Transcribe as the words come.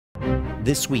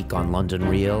This week on London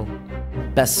Real,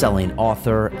 best-selling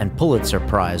author and Pulitzer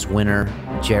Prize winner,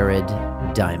 Jared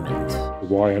Diamond.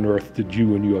 Why on earth did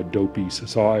you and your dopey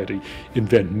society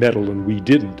invent metal and we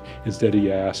didn't? Instead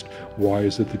he asked, why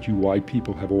is it that you white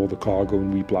people have all the cargo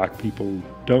and we black people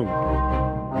don't?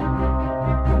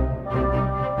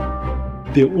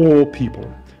 They're all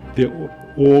people.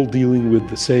 They're all dealing with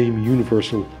the same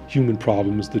universal human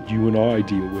problems that you and I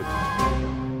deal with.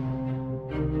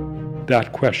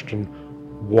 That question,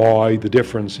 why the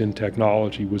difference in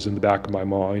technology, was in the back of my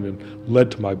mind and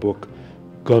led to my book,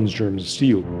 Guns, Germs, and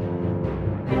Steel.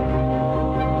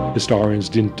 Historians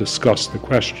didn't discuss the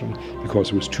question because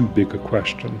it was too big a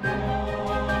question.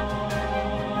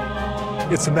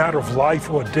 It's a matter of life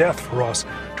or death for us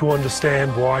to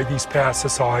understand why these past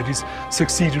societies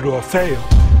succeeded or failed.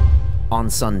 On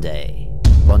Sunday,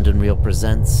 London Real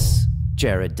presents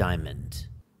Jared Diamond,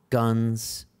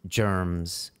 Guns,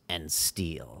 Germs, and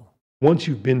Steel. Once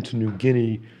you've been to New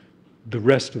Guinea, the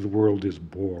rest of the world is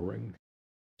boring.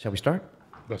 Shall we start?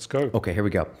 Let's go. Okay, here we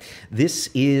go. This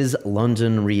is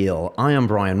London Real. I am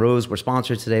Brian Rose. We're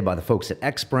sponsored today by the folks at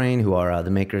X-Brain, who are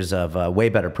the makers of Way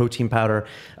Better protein powder.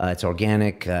 It's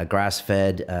organic,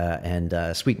 grass-fed,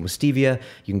 and sweetened with stevia.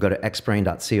 You can go to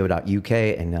xbrain.co.uk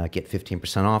and get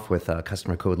 15% off with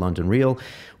customer code London Real.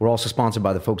 We're also sponsored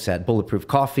by the folks at Bulletproof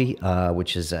Coffee,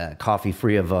 which is coffee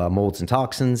free of molds and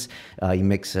toxins. You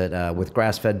mix it with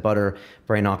grass-fed butter,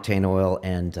 brain octane oil,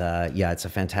 and yeah, it's a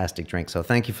fantastic drink. So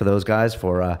thank you for those guys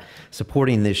for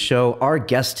supporting this show. Our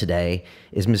guest today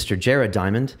is Mr. Jared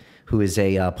Diamond, who is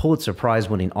a Pulitzer Prize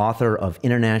winning author of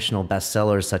international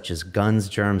bestsellers such as Guns,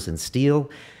 Germs, and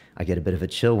Steel. I get a bit of a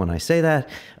chill when I say that.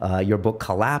 Your book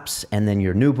Collapse, and then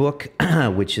your new book,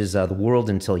 which is The World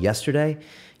Until Yesterday.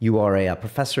 You are a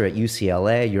professor at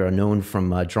UCLA. You're known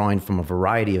from drawing from a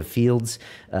variety of fields,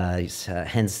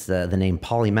 hence the name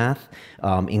polymath,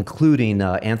 including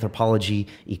anthropology,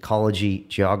 ecology,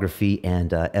 geography,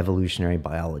 and evolutionary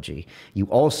biology. You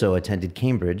also attended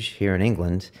Cambridge here in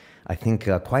England, I think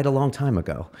quite a long time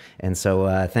ago. And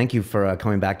so thank you for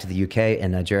coming back to the UK.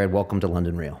 And Jared, welcome to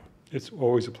London Real. It's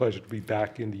always a pleasure to be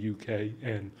back in the UK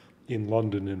and in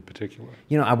London in particular.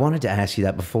 You know, I wanted to ask you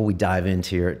that before we dive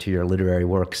into your literary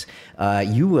works.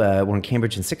 You were in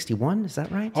Cambridge in '61, is that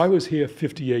right? I was here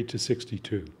 58 to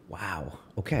 62. Wow.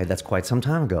 Okay, that's quite some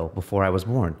time ago, before I was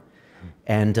born.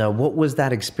 And what was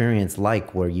that experience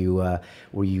like? Were you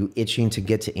itching to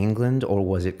get to England, or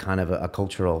was it kind of a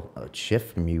cultural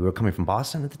shift from you? You were coming from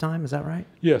Boston at the time, is that right?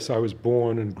 Yes, I was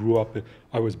born and grew up in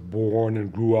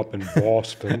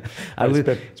Boston. I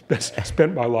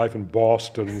spent my life in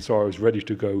Boston, and so I was ready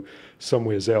to go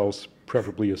somewhere else,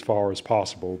 preferably as far as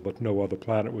possible, but no other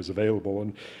planet was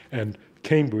available. And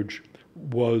Cambridge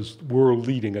was world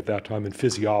leading at that time in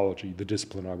physiology, the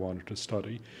discipline I wanted to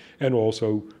study, and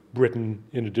also Britain,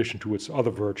 in addition to its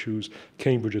other virtues.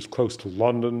 Cambridge is close to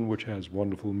London, which has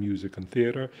wonderful music and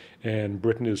theater, and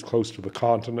Britain is close to the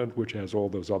continent, which has all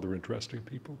those other interesting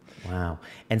people. Wow.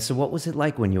 And so what was it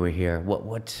like when you were here?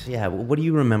 What do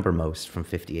you remember most from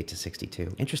 58 to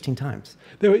 62? Interesting times.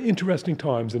 There were interesting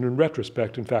times, and in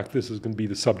retrospect, in fact, this is going to be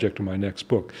the subject of my next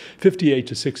book. 58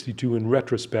 to 62, in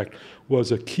retrospect,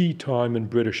 was a key time in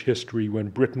British history when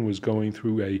Britain was going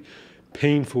through a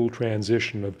painful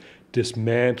transition of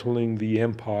dismantling the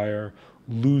empire,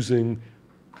 losing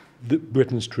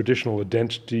Britain's traditional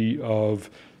identity of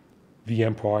the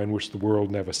empire in which the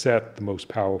world never set, the most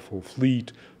powerful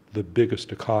fleet, the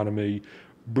biggest economy.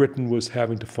 Britain was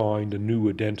having to find a new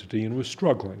identity and was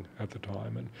struggling at the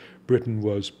time. And Britain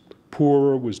was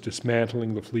poorer, was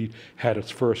dismantling the fleet, had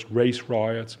its first race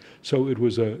riots. So it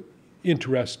was an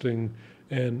interesting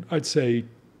and, I'd say,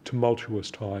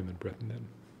 tumultuous time in Britain then.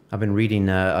 I've been reading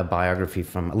a biography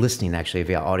listening actually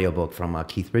via audiobook from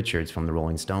Keith Richards from the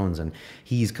Rolling Stones, and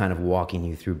he's kind of walking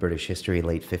you through British history,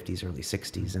 late 50s, early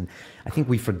 60s. And I think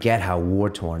we forget how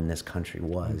war-torn this country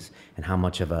was and how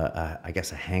much of I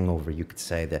guess a hangover, you could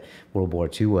say, that World War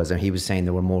II was. And he was saying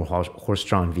there were more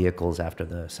horse-drawn vehicles after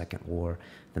the Second War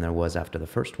than there was after the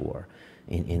First War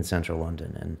in central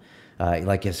London. And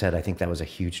like I said, I think that was a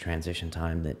huge transition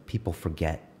time that people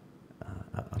forget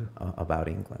about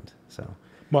England. So.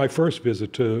 My first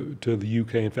visit to the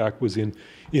UK, in fact, was in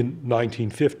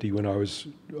 1950 when I was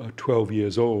 12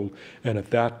 years old. And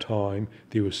at that time,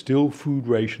 there was still food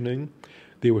rationing.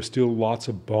 There were still lots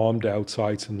of bombed out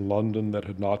sites in London that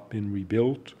had not been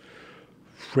rebuilt.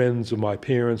 Friends of my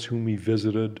parents whom we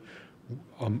visited,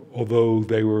 although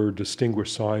they were a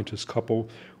distinguished scientist couple,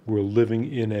 were living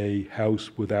in a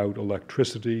house without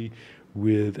electricity,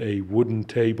 with a wooden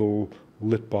table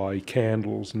lit by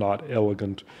candles, not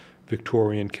elegant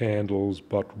Victorian candles,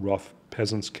 but rough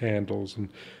peasants' candles,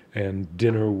 and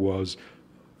dinner was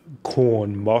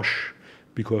corn mush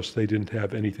because they didn't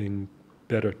have anything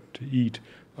better to eat.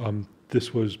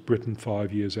 This was Britain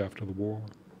 5 years after the war.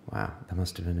 Wow, that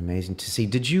must have been amazing to see.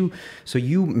 So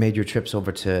you made your trips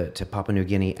over to Papua New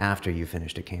Guinea after you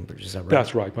finished at Cambridge, is that right?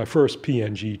 That's right. My first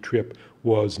PNG trip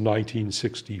was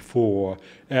 1964,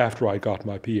 after I got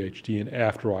my PhD and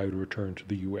after I had returned to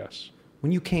the US.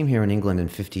 When you came here in England in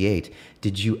 '58,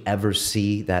 did you ever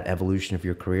see that evolution of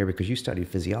your career? Because you studied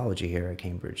physiology here at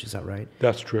Cambridge, is that right?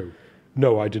 That's true.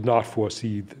 No, I did not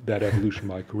foresee that evolution of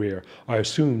my career. I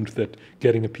assumed that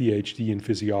getting a PhD in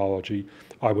physiology,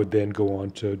 I would then go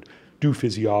on to do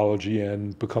physiology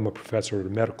and become a professor at a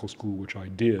medical school, which I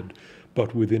did.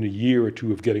 But within a year or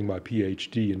two of getting my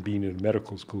PhD and being in a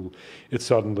medical school, it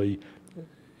suddenly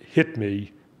hit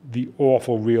me the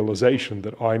awful realization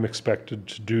that I'm expected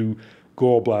to do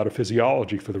gallbladder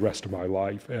physiology for the rest of my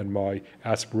life, and my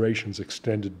aspirations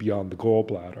extended beyond the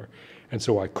gallbladder. And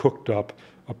so I cooked up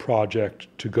a project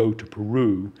to go to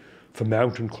Peru for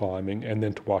mountain climbing and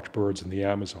then to watch birds in the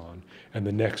Amazon. And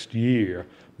the next year,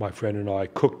 my friend and I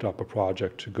cooked up a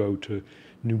project to go to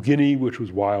New Guinea, which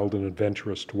was wild and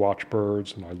adventurous, to watch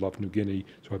birds, and I love New Guinea,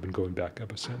 so I've been going back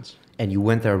ever since. And you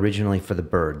went there originally for the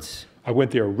birds? I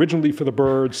went there originally for the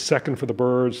birds, second for the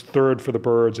birds, third for the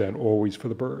birds, and always for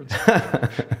the birds.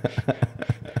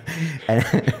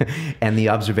 And the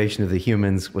observation of the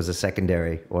humans was a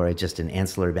secondary or just an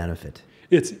ancillary benefit?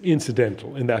 It's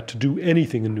incidental in that to do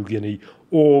anything in New Guinea,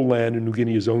 all land in New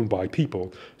Guinea is owned by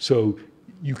people. So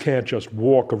you can't just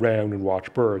walk around and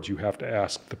watch birds. You have to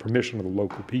ask the permission of the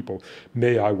local people.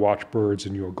 May I watch birds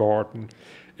in your garden?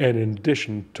 And in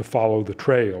addition, to follow the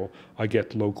trail, I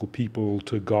get local people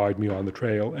to guide me on the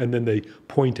trail, and then they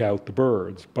point out the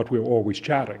birds, but we're always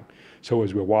chatting. So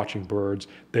as we're watching birds,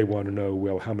 they want to know,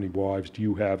 well, how many wives do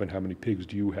you have, and how many pigs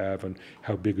do you have, and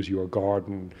how big is your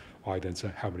garden? I then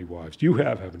say, how many wives do you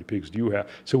have, how many pigs do you have?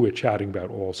 So we're chatting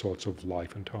about all sorts of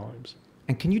life and times.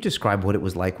 And can you describe what it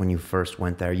was like when you first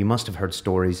went there? You must have heard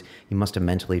stories, you must have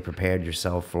mentally prepared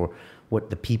yourself for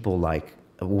what the people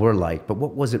were like, but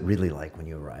what was it really like when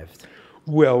you arrived?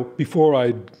 Well, before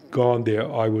I'd gone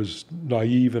there, I was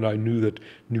naive, and I knew that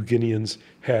New Guineans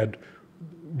had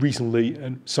recently,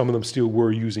 and some of them still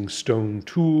were, using stone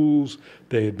tools.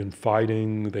 They had been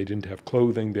fighting, they didn't have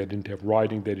clothing, they didn't have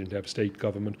writing, they didn't have state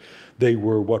government. They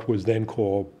were what was then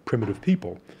called primitive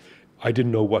people. I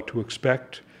didn't know what to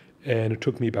expect, and it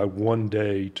took me about one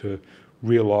day to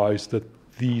realize that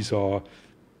these are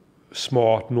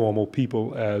smart, normal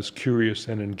people, as curious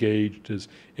and engaged as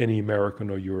any American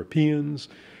or Europeans.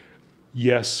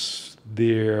 Yes,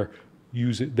 they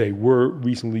were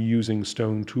recently using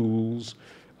stone tools,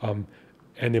 and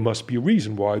there must be a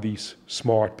reason why these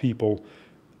smart people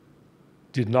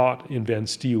did not invent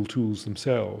steel tools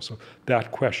themselves. So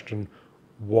that question,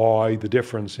 why the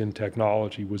difference in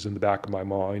technology, was in the back of my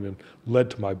mind and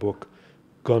led to my book,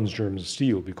 Guns, Germs, and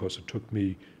Steel, because it took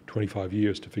me 25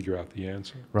 years to figure out the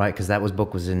answer. Right, because that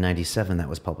book was in '97 that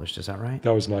was published, is that right?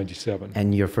 That was 97.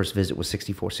 And your first visit was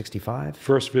 64, 65?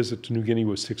 First visit to New Guinea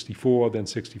was 64, then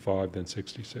 65, then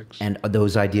 66. And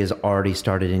those ideas already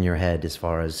started in your head as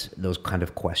far as those kind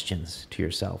of questions to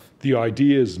yourself? The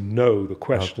ideas, no. The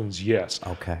questions, yes.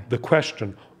 Okay. The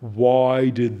question,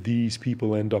 why did these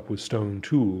people end up with stone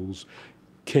tools,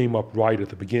 came up right at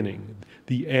the beginning.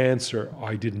 The answer,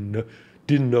 I didn't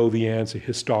know the answer.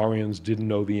 Historians didn't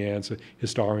know the answer.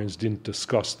 Historians didn't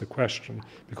discuss the question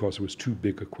because it was too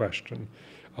big a question.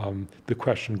 The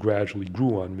question gradually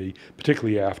grew on me,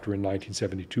 particularly after in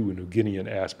 1972 a New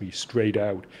Guinean asked me straight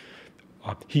out.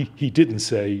 He didn't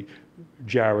say,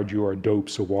 Jared, you're a dope,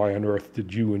 so why on earth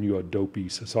did you and your dopey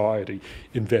society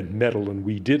invent metal and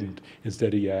we didn't?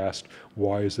 Instead he asked,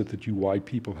 why is it that you white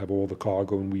people have all the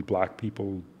cargo and we black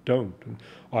people don't? And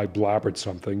I blabbered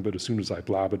something, but as soon as I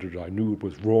blabbered it, I knew it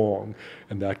was wrong,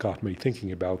 and that got me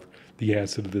thinking about the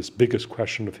answer to this biggest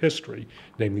question of history,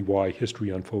 namely why history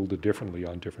unfolded differently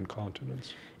on different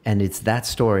continents. And it's that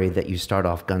story that you start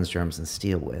off Guns, Germs, and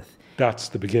Steel with. That's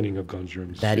the beginning of Guns, Germs,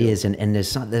 and Steel. That is, and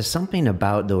there's something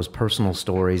about those personal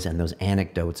stories and those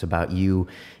anecdotes about you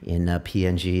in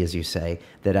PNG, as you say,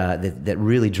 that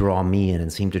really draw me in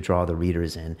and seem to draw the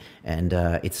readers in. And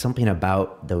it's something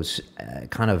about those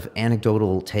kind of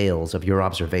anecdotal tales of your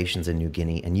observations in New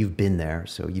Guinea, and you've been there,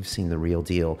 so you've seen the real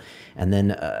deal, and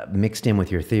then mixed in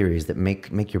with your theories that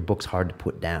make your books hard to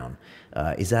put down.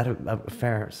 Is that a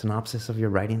fair synopsis of your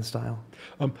writing style?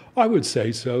 I would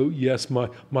say so, yes.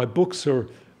 My books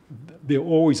they're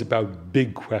always about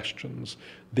big questions.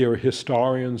 There are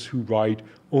historians who write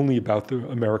only about the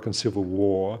American Civil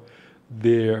War.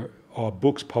 There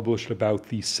books published about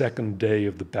the second day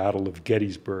of the Battle of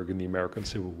Gettysburg in the American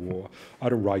Civil War. I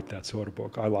don't write that sort of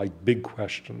book. I like big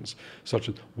questions, such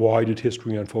as why did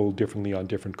history unfold differently on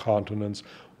different continents?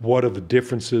 What are the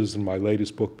differences in my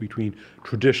latest book between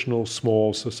traditional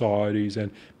small societies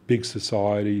and big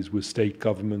societies with state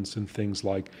governments and things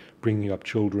like bringing up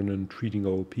children and treating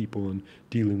old people and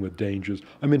dealing with dangers?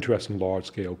 I'm interested in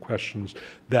large-scale questions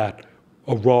that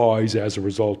arise as a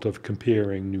result of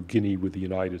comparing New Guinea with the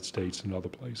United States and other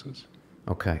places.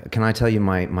 Okay. Can I tell you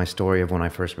my story of when I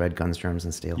first read Guns, Germs,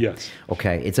 and Steel? Yes.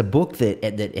 Okay. It's a book that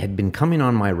had been coming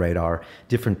on my radar.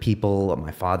 Different people,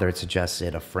 my father had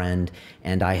suggested, a friend,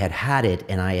 and I had it,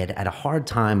 and I had a hard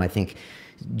time, I think,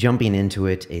 jumping into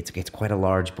it. It's quite a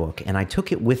large book, and I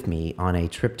took it with me on a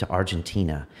trip to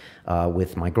Argentina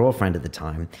with my girlfriend at the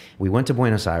time. We went to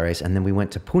Buenos Aires, and then we went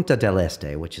to Punta del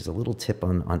Este, which is a little tip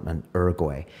on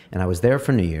Uruguay, and I was there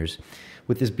for New Year's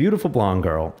with this beautiful blonde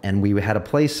girl, and we had a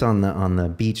place on the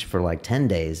beach for like 10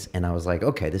 days, and I was like,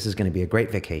 okay, this is going to be a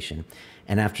great vacation.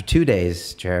 And after 2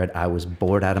 days, Jared, I was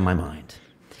bored out of my mind.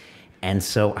 And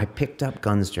so I picked up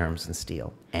Guns, Germs, and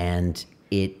Steel, and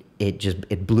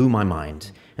it blew my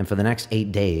mind. And for the next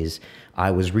 8 days, I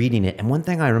was reading it. And one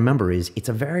thing I remember is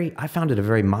I found it a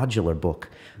very modular book.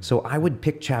 So I would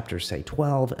pick chapter, say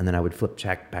 12, and then I would flip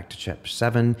back to chapter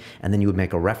 7, and then you would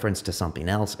make a reference to something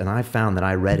else. And I found that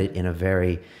I read it in a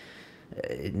very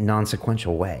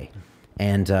non-sequential way.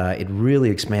 And it really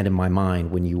expanded my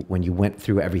mind when you went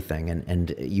through everything.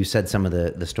 And you said some of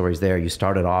the stories there. You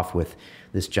started off with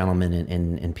this gentleman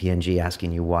in PNG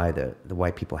asking you why the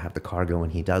white people have the cargo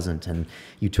and he doesn't. And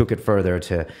you took it further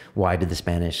to why did the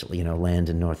Spanish land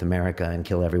in North America and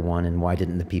kill everyone, and why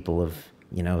didn't the people of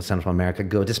Central America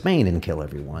go to Spain and kill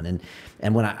everyone?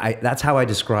 And when that's how I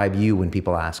describe you when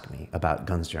people ask me about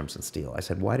Guns, Germs, and Steel. I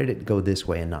said, why did it go this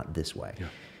way and not this way? Yeah.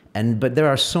 But there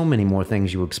are so many more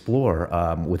things you explore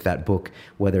with that book,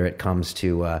 whether it comes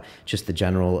to just the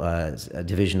general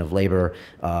division of labor,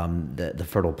 the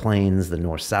fertile plains, the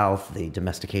north-south, the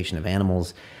domestication of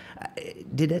animals.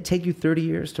 Did it take you 30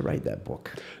 years to write that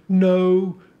book?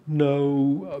 No.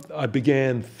 I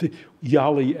began,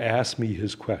 Yali asked me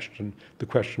his question, the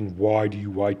question, why do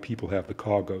you white people have the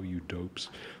cargo, you dopes?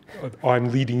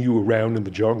 I'm leading you around in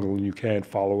the jungle and you can't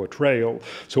follow a trail,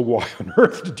 so why on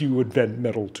earth did you invent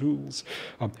metal tools?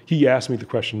 He asked me the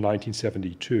question in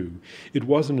 1972. It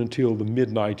wasn't until the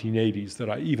mid-1980s that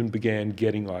I even began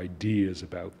getting ideas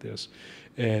about this.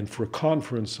 And for a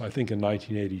conference, I think in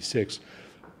 1986,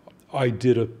 I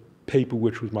did a paper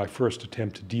which was my first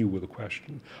attempt to deal with a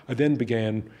question. I then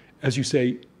began, as you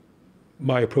say,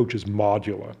 my approach is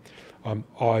modular.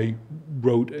 I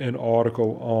wrote an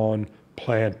article on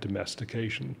plant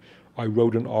domestication. I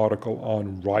wrote an article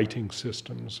on writing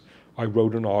systems. I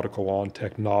wrote an article on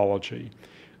technology.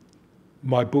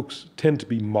 My books tend to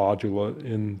be modular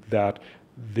in that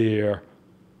they're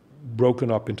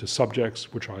broken up into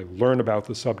subjects, which I learn about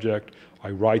the subject, I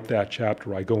write that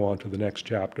chapter, I go on to the next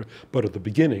chapter, but at the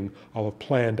beginning, I'll have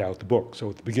planned out the book.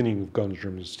 So at the beginning of Guns,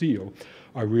 Germs, and Steel,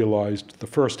 I realized the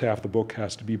first half of the book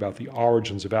has to be about the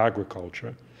origins of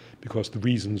agriculture, because the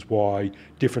reasons why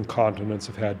different continents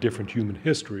have had different human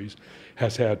histories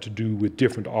has had to do with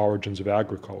different origins of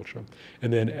agriculture.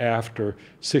 And then after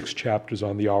 6 chapters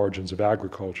on the origins of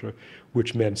agriculture,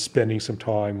 which meant spending some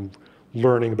time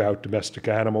learning about domestic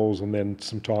animals, and then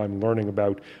some time learning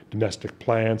about domestic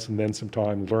plants, and then some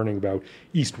time learning about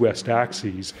east-west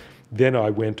axes. Then I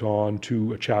went on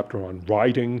to a chapter on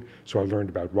writing, so I learned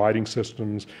about writing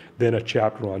systems, then a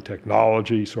chapter on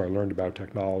technology, so I learned about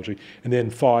technology, and then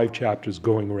 5 chapters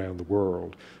going around the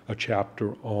world, a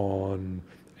chapter on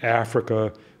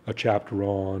Africa, a chapter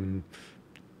on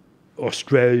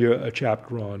Australia, a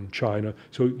chapter on China.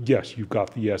 So yes, you've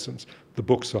got the essence. The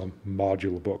books are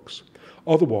modular books.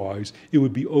 Otherwise, it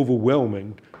would be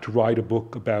overwhelming to write a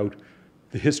book about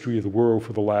the history of the world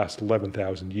for the last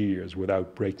 11,000 years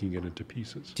without breaking it into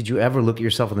pieces. Did you ever look at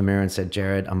yourself in the mirror and said,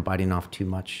 Jared, I'm biting off too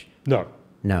much? No.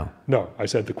 No. No, I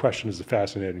said the question is a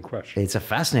fascinating question. It's a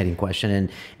fascinating question,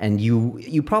 and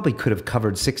you probably could have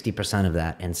covered 60% of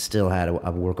that and still had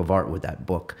a work of art with that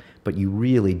book, but you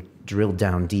really drilled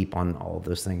down deep on all of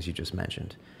those things you just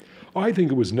mentioned. I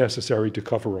think it was necessary to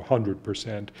cover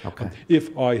 100%. Okay.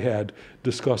 If I had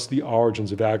discussed the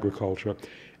origins of agriculture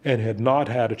and had not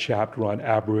had a chapter on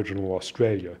Aboriginal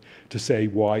Australia to say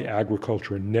why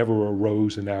agriculture never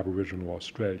arose in Aboriginal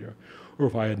Australia, or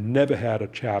if I had never had a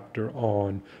chapter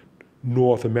on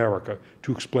North America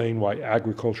to explain why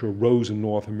agriculture arose in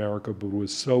North America but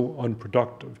was so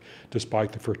unproductive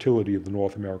despite the fertility of the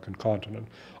North American continent,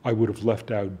 I would have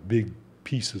left out big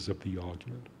pieces of the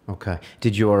argument. Okay.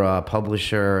 Did your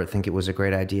publisher think it was a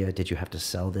great idea? Did you have to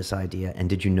sell this idea? And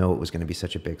did you know it was going to be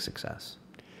such a big success?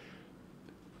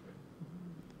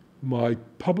 My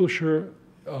publisher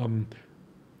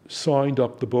signed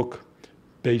up the book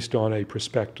based on a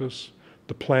prospectus.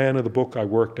 The plan of the book I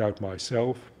worked out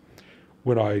myself.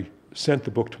 When I sent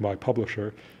the book to my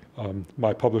publisher's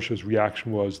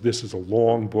reaction was, this is a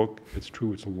long book. It's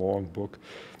true, it's a long book.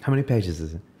 How many pages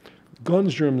is it?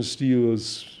 Guns, Germs, Steel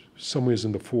is somewhere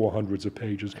in the 400s of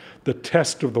pages. The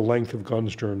test of the length of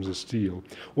Guns, Germs, and Steel,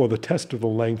 or the test of the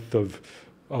length of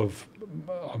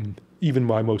even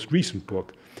my most recent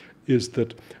book, is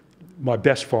that my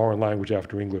best language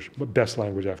after English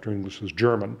is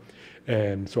German.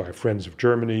 And so I have friends of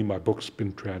Germany. My book's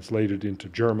been translated into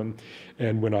German.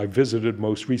 And when I visited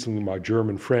most recently my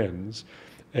German friends,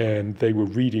 and they were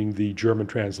reading the German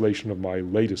translation of my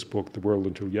latest book, The World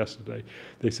Until Yesterday,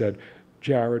 they said,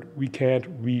 Jared, we can't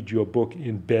read your book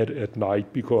in bed at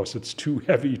night because it's too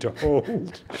heavy to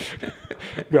hold.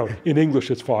 Well, in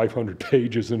English it's 500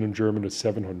 pages, and in German it's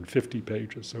 750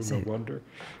 pages, so no wonder.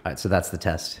 All right, so that's the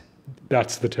test.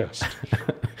 That's the test.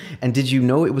 And did you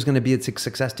know it was going to be a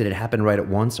success? Did it happen right at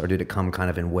once, or did it come kind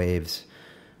of in waves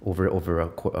over a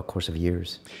course of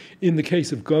years? In the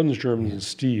case of Guns, Germs, and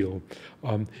Steel,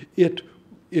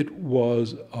 it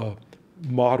was a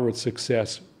moderate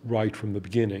success right from the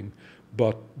beginning,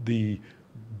 but the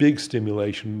big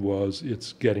stimulation was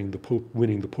its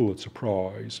winning the Pulitzer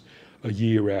Prize a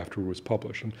year after it was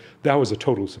published, and that was a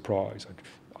total surprise.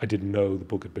 I didn't know the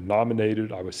book had been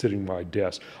nominated. I was sitting at my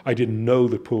desk. I didn't know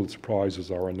that Pulitzer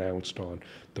Prizes are announced on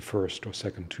the first or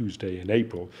second Tuesday in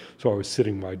April. So I was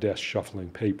sitting at my desk shuffling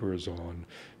papers on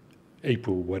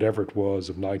April, whatever it was,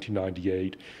 of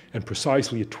 1998. And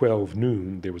precisely at 12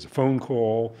 noon, there was a phone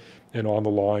call, and on the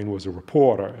line was a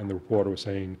reporter. And the reporter was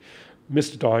saying,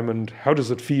 Mr. Diamond, how does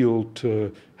it feel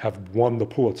to have won the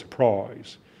Pulitzer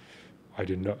Prize? I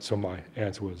didn't know. So my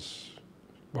answer was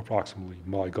approximately,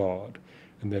 my God.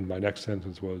 And then my next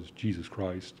sentence was, Jesus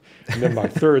Christ. And then my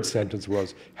third sentence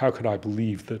was, how can I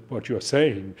believe that what you're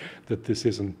saying, that this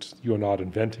isn't, you're not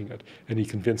inventing it? And he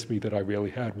convinced me that I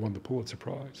really had won the Pulitzer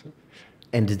Prize.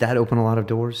 And did that open a lot of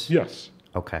doors? Yes.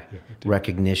 Okay. Yeah,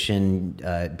 recognition,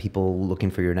 people looking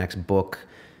for your next book,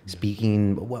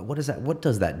 speaking. What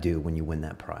does that do when you win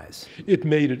that prize? It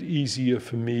made it easier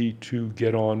for me to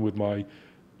get on with my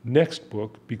next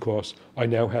book because I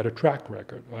now had a track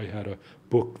record. I had a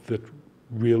book that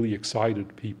really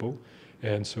excited people,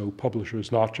 and so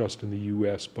publishers, not just in the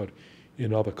US, but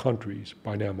in other countries.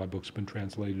 By now my book's been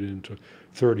translated into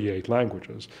 38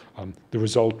 languages. The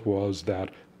result was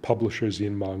that publishers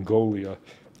in Mongolia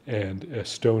and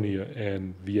Estonia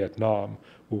and Vietnam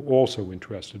were also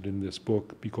interested in this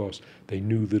book because they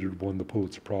knew that it won the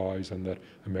Pulitzer Prize and that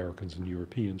Americans and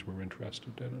Europeans were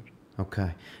interested in it.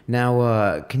 Okay.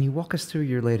 Now, can you walk us through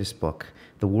your latest book,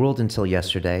 The World Until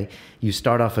Yesterday? You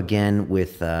start off again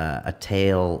with a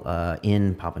tale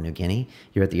in Papua New Guinea.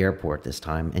 You're at the airport this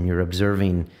time, and you're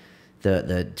observing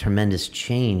the tremendous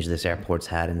change this airport's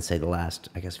had in, say, the last,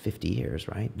 I guess, 50 years,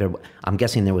 right? I'm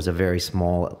guessing there was a very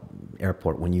small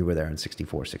airport when you were there in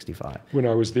 64, 65. When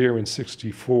I was there in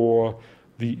 64,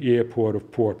 the airport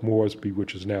of Port Moresby,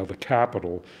 which is now the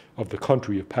capital of the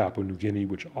country of Papua New Guinea,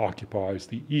 which occupies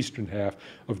the eastern half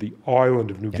of the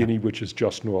island of New Guinea, which is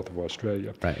just north of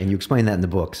Australia. Right, and you explained that in the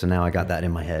book, so now I got that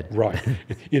in my head. Right.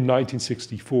 In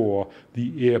 1964,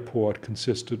 the airport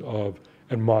consisted of,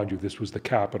 and mind you, this was the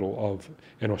capital of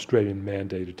an Australian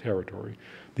mandated territory.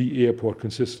 The airport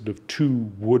consisted of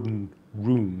 2 wooden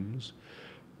rooms.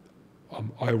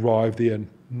 I arrived there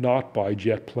not by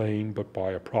jet plane, but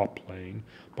by a prop plane,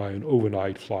 by an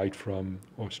overnight flight from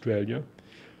Australia.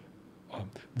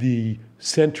 The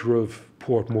center of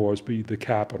Port Moresby, the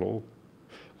capital,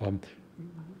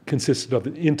 consisted of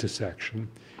an intersection,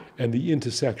 and the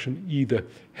intersection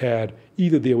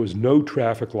either there was no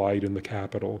traffic light in the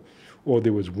capital, or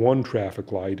there was one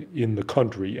traffic light in the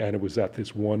country, and it was at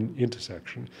this one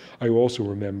intersection. I also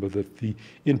remember that the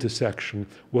intersection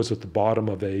was at the bottom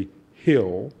of a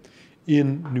hill.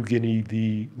 In New Guinea,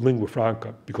 the lingua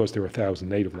franca, because there are 1,000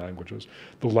 native languages,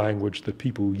 the language that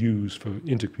people use for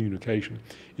intercommunication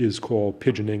is called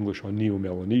Pidgin English or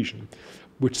Neo-Melanesian,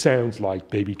 which sounds like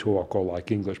baby talk or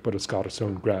like English, but it's got its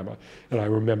own grammar. And I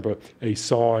remember a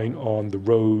sign on the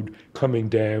road coming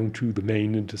down to the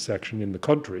main intersection in the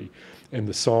country, and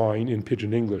the sign in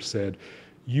Pidgin English said,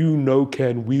 "You no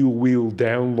can wheel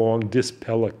down long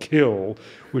dispella kill,"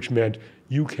 which meant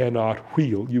you cannot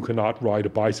ride a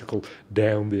bicycle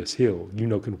down this hill. You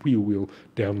no can wheel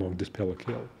down long dispella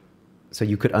kill. So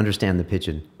you could understand the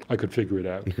pigeon. I could figure it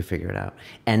out. You could figure it out.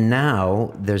 And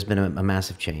now there's been a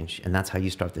massive change, and that's how you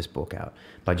start this book out,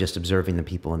 by just observing the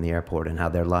people in the airport and how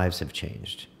their lives have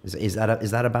changed. Is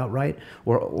that about right?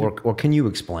 Or can you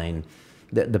explain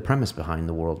the premise behind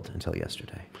the world until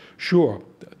yesterday? Sure.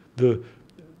 The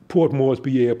Port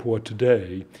Moresby Airport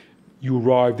today, you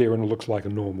arrive there and it looks like a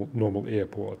normal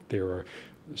airport. There are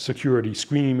security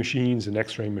screening machines and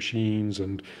x-ray machines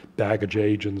and baggage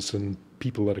agents and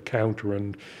people at a counter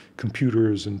and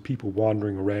computers and people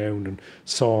wandering around and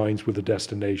signs with the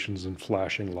destinations and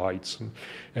flashing lights.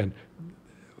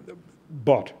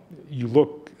 But you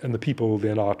look, and the people,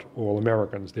 they're not all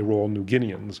Americans, they're all New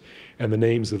Guineans, and the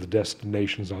names of the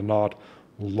destinations are not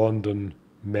London,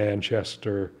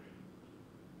 Manchester,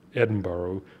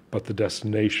 Edinburgh, but the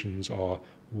destinations are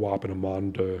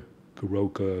Wapenamonda,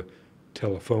 Goroka,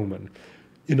 Telefomin.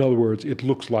 In other words, it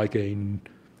looks like an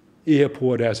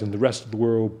airport as in the rest of the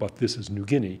world, but this is New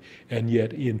Guinea. And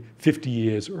yet in 50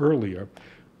 years earlier,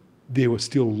 there were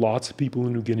still lots of people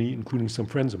in New Guinea, including some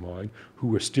friends of mine, who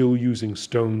were still using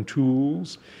stone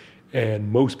tools. And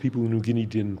most people in New Guinea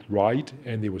didn't write,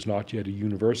 and there was not yet a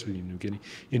university in New Guinea.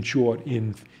 In short,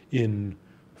 in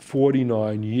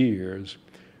 49 years,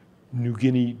 New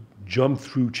Guinea jumped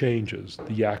through changes: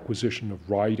 the acquisition of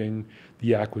writing,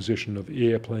 the acquisition of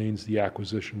airplanes, the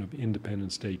acquisition of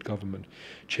independent state government,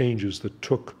 changes that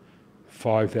took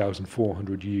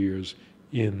 5,400 years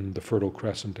in the Fertile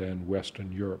Crescent and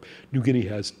Western Europe. New Guinea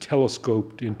has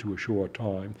telescoped into a short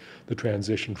time the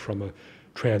transition from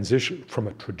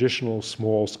a traditional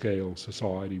small-scale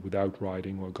society without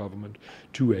writing or government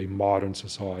to a modern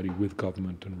society with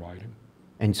government and writing.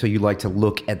 And so you like to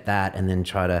look at that and then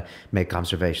try to make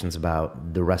observations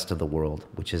about the rest of the world,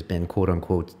 which has been, quote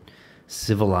unquote,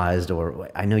 civilized, or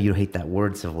I know you hate that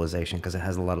word civilization because it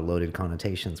has a lot of loaded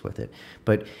connotations with it.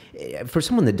 But for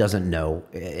someone that doesn't know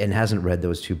and hasn't read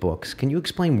those two books, can you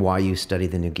explain why you study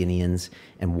the New Guineans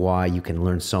and why you can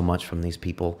learn so much from these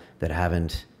people that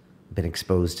haven't been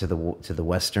exposed to the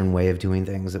Western way of doing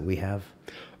things that we have?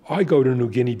 I go to New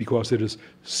Guinea because it is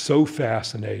so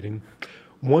fascinating.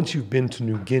 Once you've been to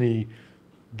New Guinea,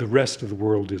 the rest of the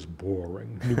world is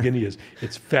boring. New Guinea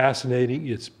it's fascinating,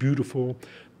 it's beautiful.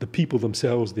 The people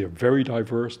themselves, they're very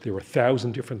diverse. There are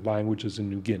 1,000 different languages in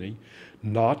New Guinea,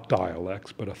 not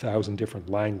dialects, but 1,000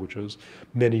 different languages.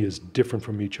 Many as different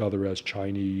from each other as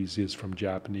Chinese is from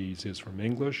Japanese, is from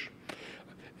English.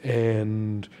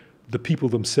 And the people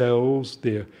themselves,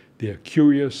 they're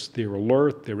curious, they're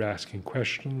alert, they're asking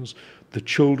questions. The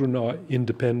children are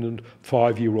independent.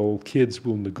 5-year-old kids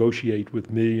will negotiate with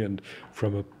me and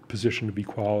from a position of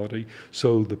equality.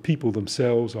 So the people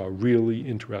themselves are really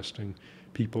interesting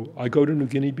people. I go to New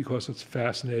Guinea because it's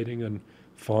fascinating and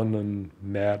fun and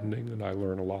maddening, and I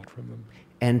learn a lot from them.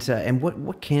 And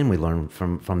what can we learn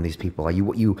from these people?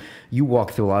 You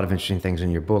walk through a lot of interesting things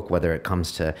in your book, whether it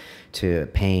comes to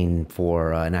pain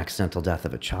for an accidental death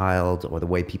of a child or the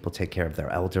way people take care of their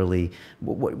elderly.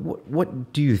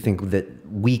 What do you think that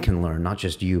we can learn, not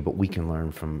just you, but we can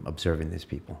learn from observing these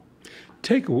people?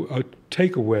 Take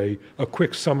away a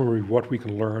quick summary of what we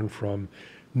can learn from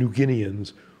New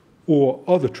Guineans or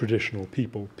other traditional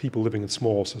people living in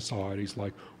small societies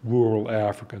like rural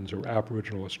Africans or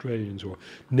Aboriginal Australians or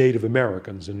Native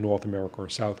Americans in North America or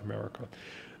South America.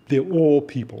 They're all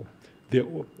people. They're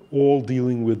all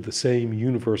dealing with the same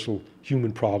universal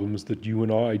human problems that you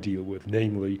and I deal with,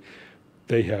 namely,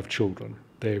 they have children.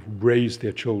 They've raised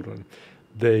their children.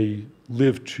 They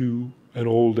live to an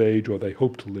old age, or they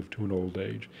hope to live to an old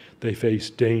age. They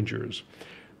face dangers.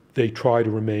 They try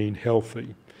to remain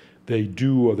healthy. They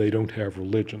do or they don't have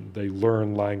religion. They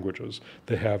learn languages.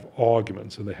 They have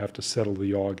arguments, and they have to settle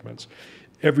the arguments.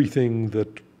 Everything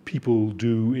that people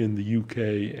do in the UK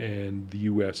and the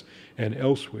US and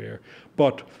elsewhere.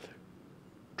 But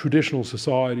traditional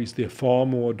societies, they're far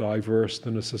more diverse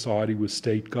than a society with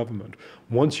state government.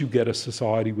 Once you get a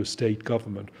society with state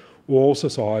government, all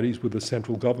societies with a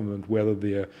central government, whether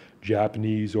they're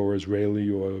Japanese or Israeli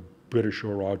or British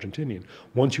or Argentinian.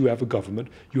 Once you have a government,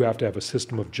 you have to have a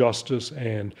system of justice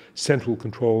and central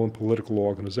control and political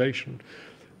organization,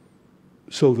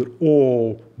 so that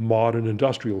all modern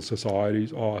industrial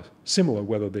societies are similar,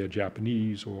 whether they're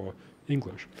Japanese or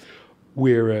English.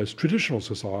 Whereas traditional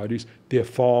societies, they're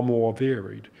far more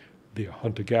varied. They're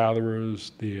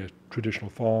hunter-gatherers, they're traditional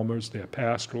farmers, they're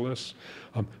pastoralists.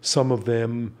 Some of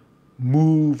them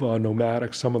move, are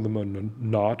nomadic, some of them are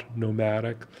not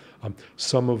nomadic.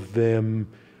 Some of them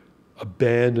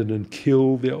abandon and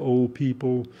kill their old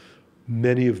people.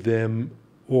 Many of them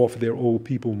offer their old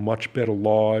people much better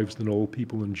lives than old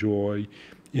people enjoy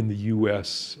in the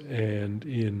US and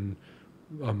in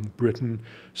Britain.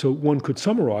 So one could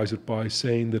summarize it by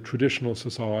saying that traditional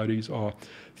societies are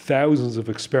thousands of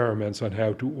experiments on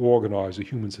how to organize a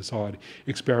human society,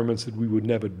 experiments that we would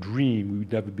never dream, we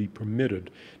would never be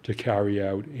permitted to carry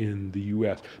out in the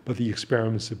US. But the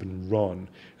experiments have been run,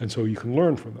 and so you can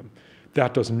learn from them.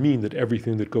 That doesn't mean that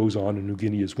everything that goes on in New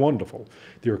Guinea is wonderful.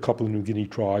 There are a couple of New Guinea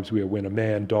tribes where when a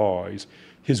man dies,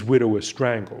 his widow is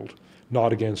strangled,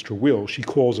 not against her will. She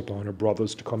calls upon her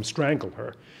brothers to come strangle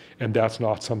her. And that's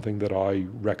not something that I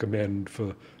recommend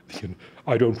for,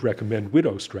 I don't recommend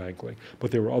widow strangling.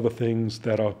 But there are other things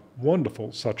that are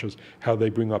wonderful, such as how they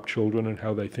bring up children and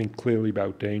how they think clearly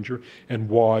about danger and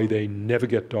why they never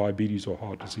get diabetes or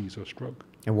heart disease or stroke.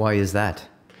 And why is that?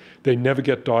 They never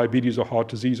get diabetes or heart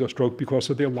disease or stroke because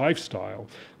of their lifestyle.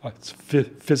 It's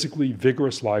physically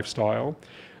vigorous lifestyle.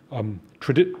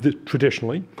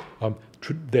 Traditionally,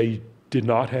 they did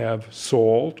not have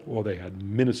salt, or they had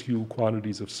minuscule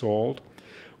quantities of salt,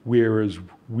 whereas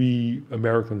we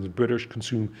Americans and British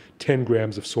consume 10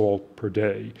 grams of salt per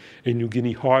day. A New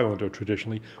Guinea Highlander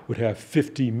traditionally would have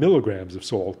 50 milligrams of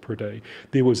salt per day.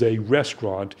 There was a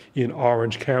restaurant in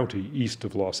Orange County, east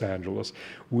of Los Angeles,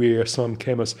 where some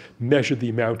chemists measured the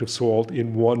amount of salt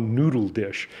in one noodle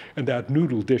dish, and that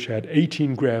noodle dish had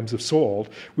 18 grams of salt,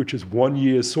 which is 1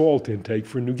 year's salt intake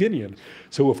for a New Guinean.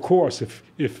 So of course, if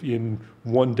in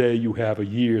one day you have a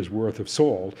year's worth of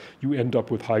salt, you end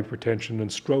up with hypertension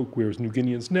and stroke, whereas New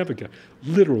Guineans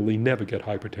literally never get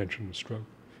hypertension and stroke.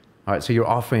 All right, so you're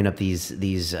offering up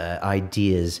these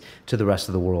ideas to the rest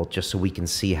of the world just so we can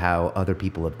see how other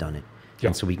people have done it. Yeah.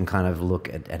 And so we can kind of look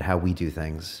at how we do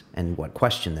things and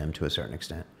question them to a certain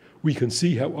extent. We can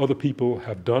see how other people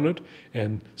have done it,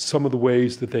 and some of the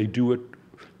ways that they do it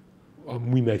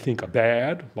we may think are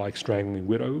bad, like strangling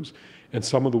widows, and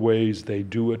some of the ways they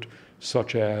do it,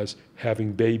 such as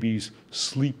having babies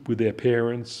sleep with their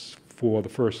parents for the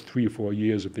first 3 or 4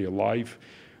 years of their life.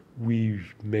 We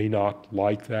may not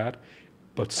like that,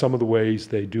 but some of the ways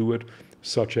they do it,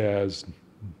 such as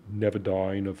never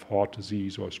dying of heart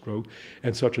disease or stroke,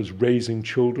 and such as raising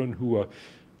children who are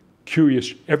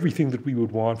curious, everything that we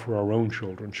would want for our own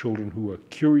children, children who are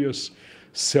curious,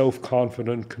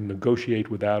 self-confident, can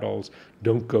negotiate with adults,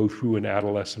 don't go through an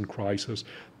adolescent crisis.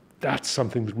 That's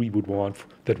something that we would want,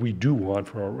 that we do want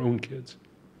for our own kids.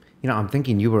 You know, I'm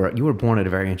thinking you were born at a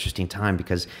very interesting time,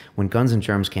 because when Guns and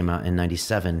Germs came out in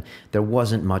 '97, there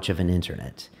wasn't much of an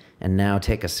internet. And now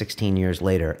take us 16 years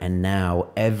later, and now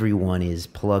everyone is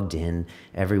plugged in.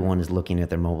 Everyone is looking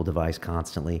at their mobile device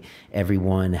constantly.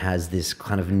 Everyone has this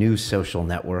kind of new social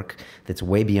network that's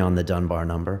way beyond the Dunbar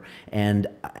number. And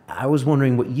I was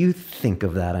wondering what you think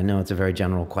of that. I know it's a very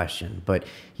general question, but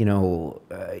you know,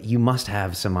 you must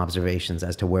have some observations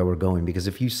as to where we're going, because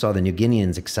if you saw the New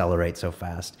Guineans accelerate so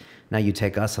fast, now you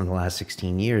take us in the last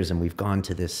 16 years and we've gone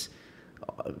to this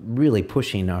really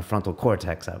pushing our frontal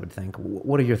cortex, I would think.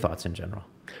 What are your thoughts in general?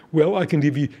 Well, I can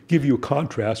give you a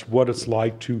contrast, what it's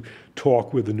like to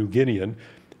talk with a New Guinean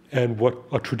and what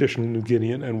a traditional New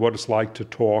Guinean, and what it's like to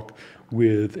talk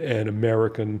with an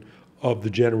American of the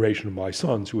generation of my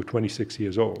sons, who are 26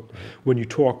 years old. When you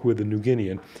talk with a New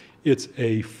Guinean, it's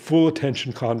a full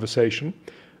attention conversation.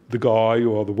 The guy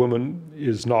or the woman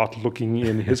is not looking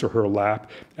in his or her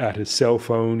lap at his cell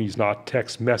phone. He's not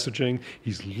text messaging.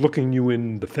 He's looking you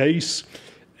in the face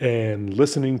and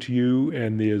listening to you,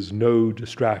 and there's no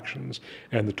distractions.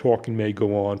 And the talking may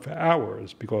go on for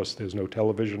hours because there's no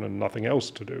television and nothing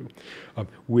else to do.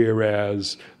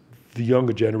 Whereas the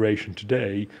younger generation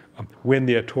today, when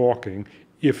they're talking,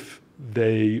 if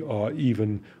they are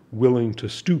even willing to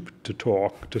stoop to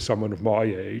talk to someone of my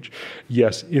age,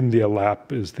 yes, in their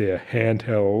lap is their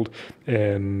handheld,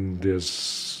 and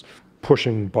there's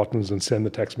pushing buttons and send the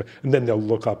text, and then they'll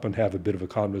look up and have a bit of a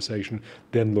conversation,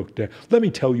 then look down. Let me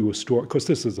tell you a story, because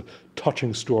this is a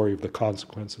touching story of the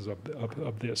consequences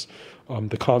of this,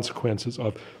 the consequences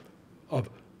of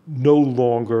no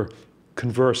longer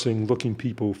conversing, looking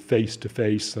people face to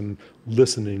face and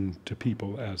listening to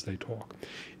people as they talk.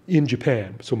 In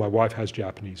Japan, so my wife has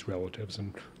Japanese relatives,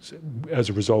 and as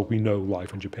a result, we know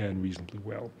life in Japan reasonably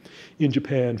well. In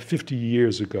Japan, 50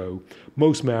 years ago,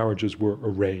 most marriages were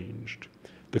arranged.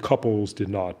 The couples did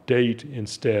not date.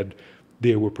 Instead,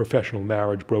 there were professional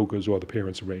marriage brokers, or the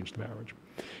parents arranged the marriage.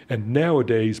 And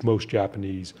nowadays, most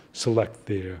Japanese select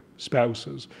their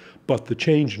spouses. But the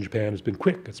change in Japan has been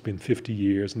quick. It's been 50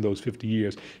 years, and those 50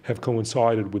 years have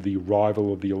coincided with the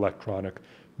arrival of the electronic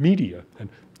media. And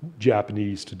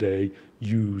Japanese today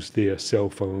use their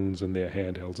cell phones and their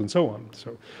handhelds and so on.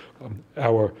 So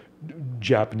our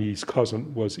Japanese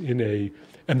cousin was and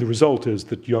the result is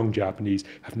that young Japanese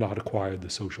have not acquired the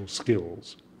social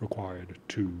skills required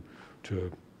to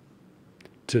to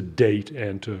date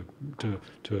and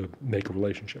to make a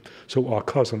relationship. So our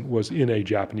cousin was in a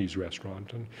Japanese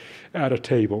restaurant, and at a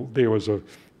table there was a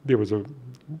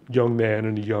young man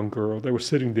and a young girl. They were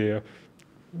sitting there,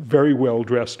 very well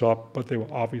dressed up, but they were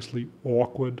obviously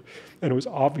awkward, and it was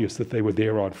obvious that they were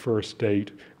there on first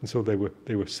date, and so they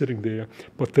were sitting there,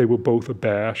 but they were both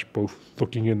abashed, both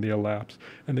looking in their laps,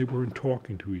 and they weren't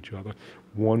talking to each other.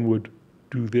 One would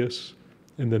do this,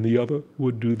 and then the other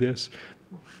would do this.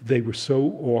 They were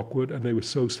so awkward and they were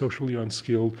so socially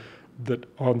unskilled that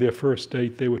on their first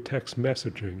date they were text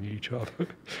messaging each other.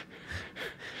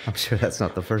 I'm sure that's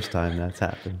not the first time that's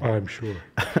happened. I'm sure.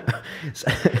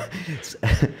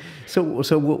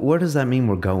 So where does that mean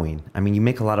we're going? I mean, you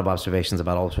make a lot of observations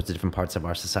about all sorts of different parts of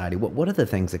our society. What are the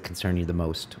things that concern you the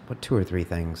most? What 2 or 3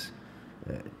 things?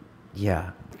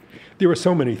 Yeah. There are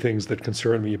so many things that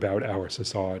concern me about our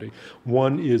society.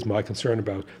 One is my concern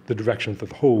about the direction that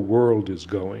the whole world is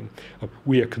going.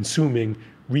 We are consuming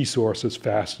resources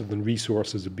faster than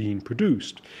resources are being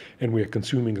produced, and we are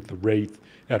consuming at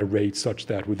a rate such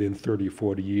that within 30 or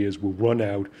 40 years we'll run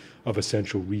out of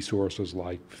essential resources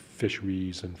like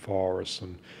fisheries and forests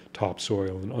and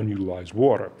topsoil and unutilized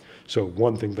water. So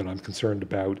one thing that I'm concerned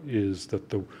about is that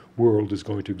the world is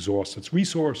going to exhaust its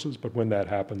resources, but when that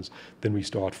happens, then we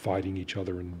start fighting each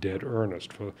other in dead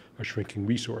earnest for a shrinking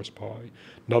resource pie.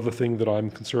 Another thing that I'm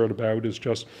concerned about is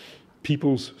just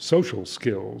people's social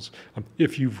skills.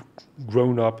 If you've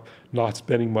grown up not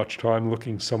spending much time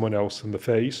looking someone else in the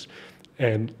face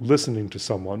and listening to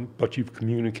someone, but you've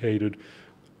communicated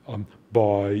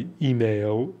by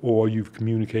email or you've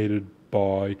communicated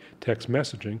by text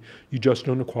messaging, you just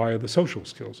don't acquire the social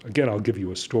skills. Again, I'll give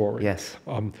you a story. Yes.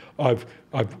 I've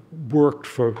worked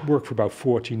for about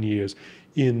 14 years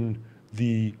in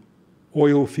the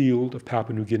oil field of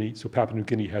Papua New Guinea. So Papua New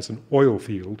Guinea has an oil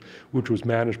field which was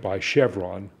managed by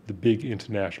Chevron, the big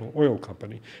international oil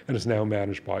company, and is now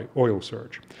managed by Oil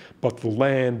Search. But the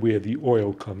land where the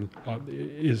oil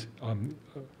is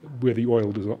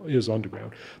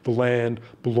underground, the land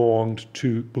belongs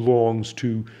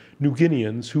to New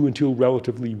Guineans who until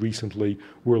relatively recently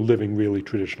were living really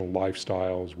traditional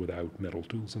lifestyles without metal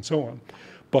tools and so on.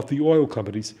 But the oil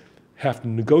companies have to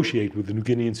negotiate with the New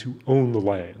Guineans who own the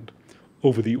land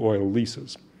over the oil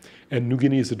leases. And New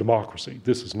Guinea is a democracy.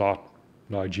 This is not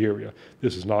Nigeria.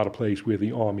 This is not a place where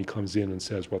the army comes in and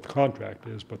says what the contract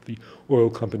is, but the oil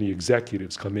company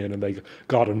executives come in and they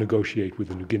got to negotiate with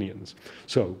the New Guineans.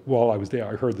 So while I was there,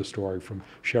 I heard the story from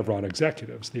Chevron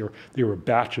executives. There were a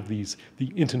batch of the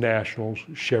international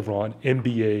Chevron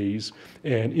MBAs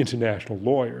and international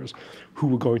lawyers who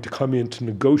were going to come in to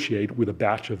negotiate with a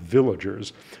batch of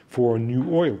villagers for a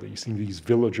new oil lease. And these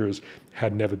villagers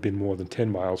had never been more than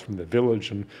 10 miles from their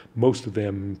village, and most of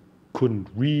them couldn't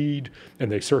read, and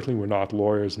they certainly were not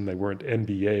lawyers, and they weren't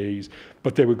MBAs,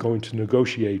 but they were going to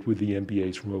negotiate with the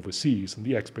MBAs from overseas. And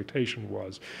the expectation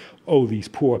was, oh, these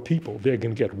poor people, they're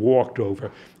going to get walked over,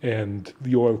 and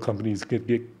the oil company is going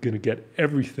to get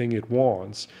everything it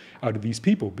wants out of these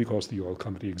people because the oil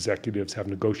company executives have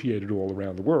negotiated all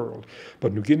around the world.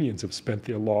 But New Guineans have spent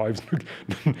their lives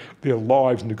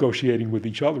negotiating with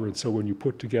each other. And so when you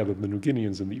put together the New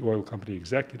Guineans and the oil company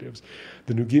executives,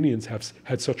 the New Guineans have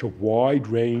had such a wide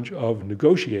range of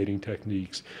negotiating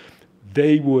techniques.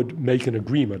 They would make an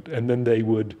agreement and then they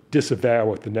would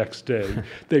disavow it the next day.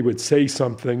 They would say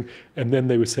something and then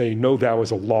they would say, no, that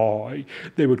was a lie.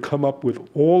 They would come up with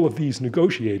all of these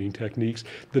negotiating techniques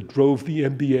that drove the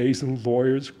MBAs and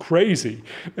lawyers crazy.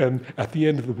 And at the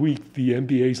end of the week, the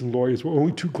MBAs and lawyers were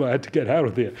only too glad to get out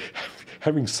of there,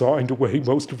 having signed away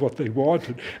most of what they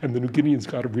wanted, and the New Guineans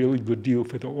got a really good deal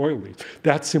for the oil lease.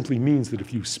 That simply means that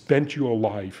if you spent your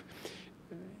life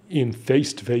in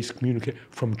face-to-face communication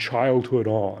from childhood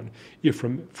on, if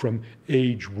from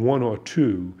age 1 or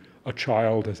 2, a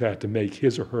child has had to make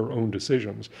his or her own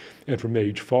decisions, and from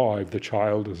age 5, the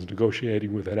child is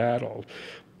negotiating with an adult.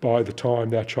 By the time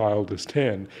that child is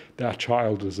 10, that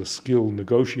child is a skilled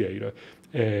negotiator,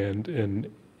 and an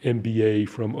MBA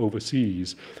from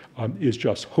overseas is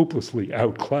just hopelessly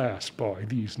outclassed by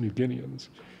these New Guineans.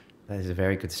 That is a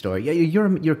very good story. Yeah,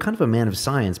 you're kind of a man of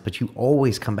science, but you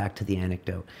always come back to the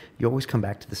anecdote. You always come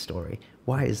back to the story.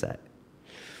 Why is that?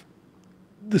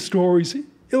 The stories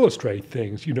illustrate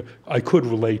things. You know, I could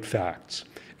relate facts.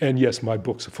 And yes, my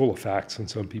books are full of facts, and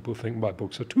some people think my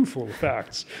books are too full of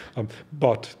facts.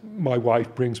 But my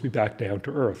wife brings me back down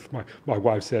to earth. My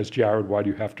wife says, Jared, why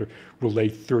do you have to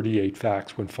relate 38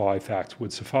 facts when 5 facts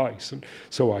would suffice? And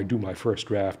so I do my first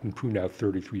draft and prune out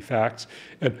 33 facts,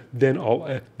 and then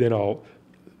I'll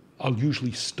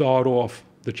usually start off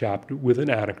the chapter with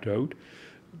an anecdote,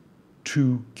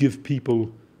 to give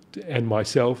people and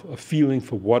myself a feeling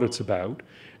for what it's about,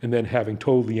 and then having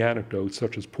told the anecdotes,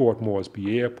 such as Port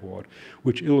Moresby Airport,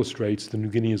 which illustrates the New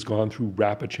Guinea has gone through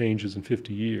rapid changes in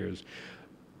 50 years,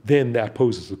 then that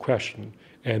poses the question.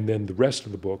 And then the rest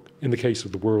of the book, in the case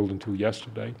of The World Until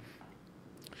Yesterday,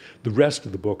 the rest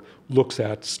of the book looks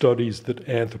at studies that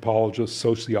anthropologists,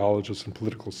 sociologists, and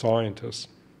political scientists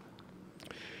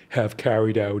have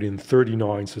carried out in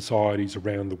 39 societies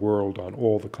around the world on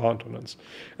all the continents.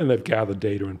 And they've gathered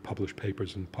data and published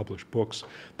papers and published books.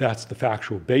 That's the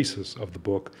factual basis of the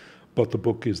book, but the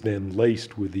book is then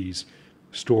laced with these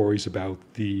stories about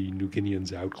the New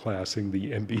Guineans outclassing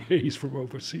the MBAs from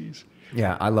overseas.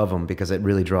 Yeah, I love them because it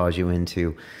really draws you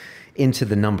into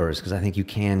the numbers, because I think you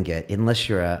can get, unless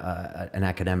you're an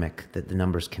academic, that the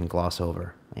numbers can gloss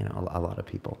over, you know, a lot of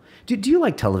people. Do you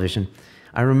like television?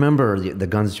 I remember the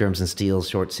Guns, Germs, and Steel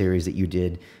short series that you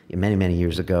did many, many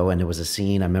years ago, and there was a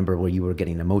scene I remember where you were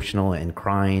getting emotional and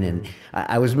crying, and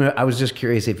I was just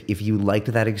curious if you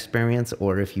liked that experience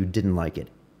or if you didn't like it.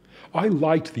 I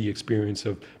liked the experience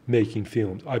of making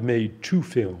films. I've made 2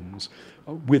 films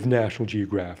with National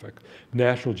Geographic.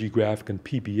 National Geographic and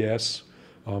PBS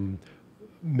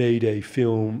made a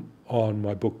film on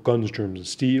my book Guns, Germs, and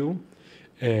Steel,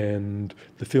 and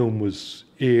the film was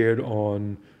aired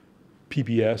on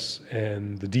PBS,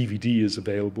 and the DVD is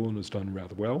available and has done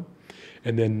rather well.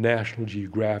 And then National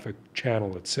Geographic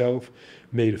Channel itself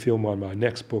made a film on my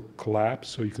next book, Collapse,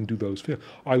 so you can do those films.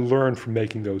 I learned from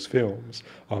making those films.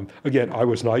 Again, I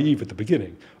was naive at the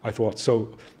beginning. I thought,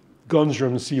 so Guns,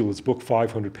 Germs, and Steel is a book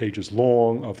 500 pages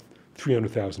long of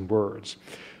 300,000 words.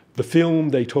 The film,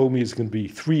 they told me, is going to be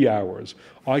 3 hours.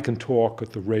 I can talk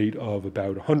at the rate of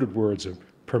about 100 words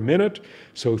per minute,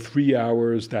 so 3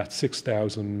 hours, that's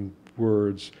 6,000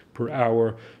 words per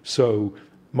hour. So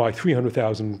my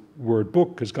 300,000 word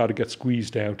book has got to get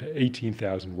squeezed down to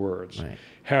 18,000 words. Right.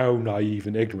 How naive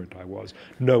and ignorant I was.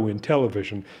 No, in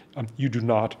television, you do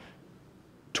not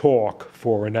talk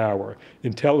for an hour.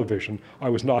 In television, I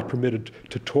was not permitted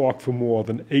to talk for more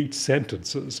than 8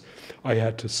 sentences. I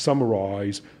had to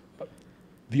summarize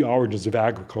the origins of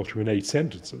agriculture in 8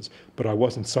 sentences, but I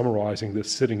wasn't summarizing this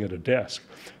sitting at a desk.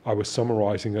 I was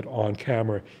summarizing it on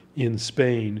camera in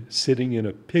Spain, sitting in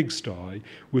a pigsty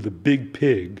with a big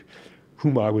pig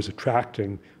whom I was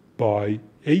attracting by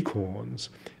acorns,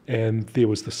 and there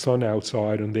was the sun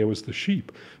outside and there was the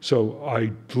sheep. So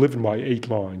I delivered my 8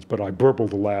 lines, but I burbled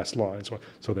the last line.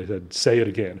 So they said, say it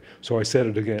again. So I said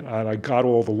it again, and I got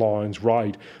all the lines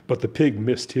right, but the pig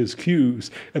missed his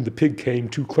cues, and the pig came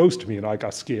too close to me, and I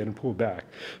got scared and pulled back.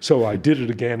 So I did it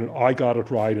again, and I got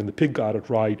it right, and the pig got it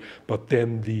right, but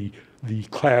then the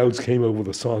clouds came over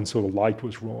the sun, so the light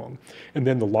was wrong. And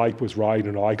then the light was right,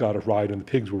 and I got it right, and the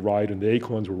pigs were right, and the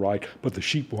acorns were right, but the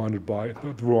sheep wandered by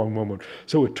at the wrong moment.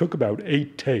 So it took about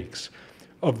 8 takes.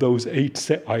 Of those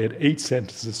 8, I had 8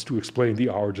 sentences to explain the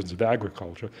origins of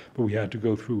agriculture, but we had to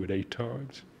go through it 8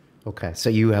 times. Okay,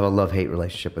 so you have a love-hate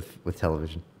relationship with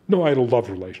television. No, I had a love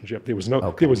relationship. There was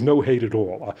no hate at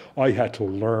all. I had to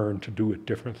learn to do it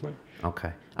differently.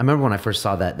 Okay. I remember when I first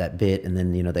saw that bit, and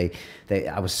then, you know,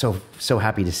 I was so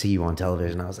happy to see you on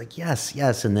television. I was like,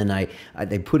 yes. And then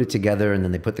they put it together, and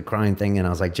then they put the crying thing, and I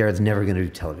was like, Jared's never going to do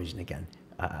television again.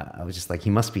 I was just like, he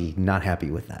must be not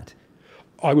happy with that.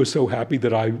 I was so happy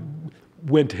that I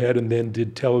went ahead and then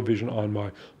did television on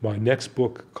my next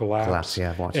book, Collapse. Yeah,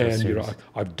 I've watched that series. And, you know,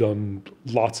 I've done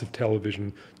lots of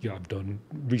television. Yeah,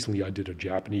 recently I did a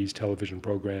Japanese television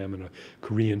program and a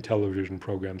Korean television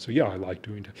program. So yeah, I like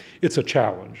doing it. It's a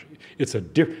challenge.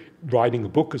 Writing a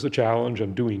book is a challenge,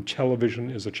 and doing television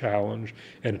is a challenge,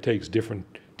 and it takes different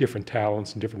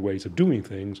talents and different ways of doing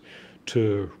things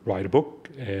to write a book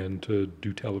and to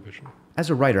do television. As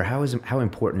a writer, how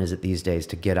important is it these days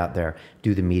to get out there,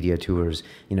 do the media tours?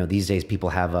 You know, these days people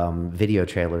have video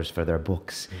trailers for their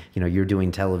books. You know, you're doing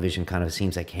television, kind of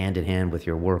seems like hand in hand with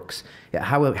your works.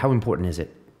 How important is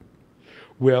it?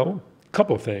 Well, a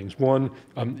couple of things. One,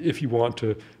 if you want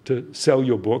to sell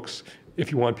your books,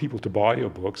 if you want people to buy your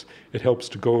books, it helps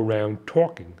to go around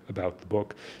talking about the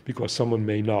book, because someone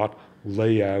may not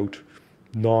lay out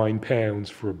 £9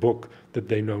 for a book that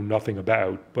they know nothing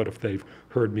about, but if they've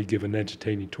heard me give an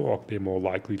entertaining talk, they're more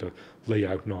likely to lay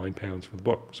out £9 for the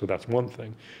book. So that's one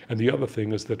thing. And the other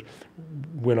thing is that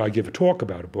when I give a talk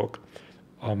about a book,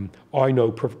 I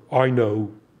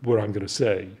know what I'm going to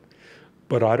say,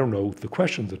 but I don't know the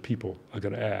questions that people are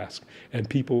going to ask. And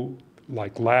people,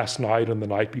 like last night and the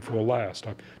night before last,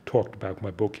 I talked about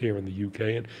my book here in the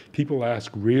UK, and people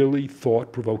ask really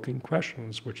thought-provoking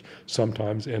questions, which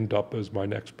sometimes end up as my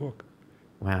next book.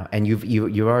 Wow. And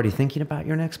you're already thinking about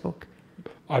your next book?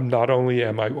 not only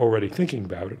am I already thinking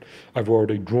about it, I've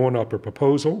already drawn up a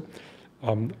proposal.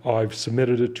 I've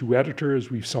submitted it to editors.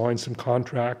 We've signed some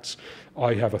contracts.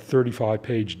 I have a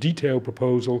 35-page detailed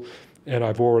proposal, and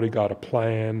I've already got a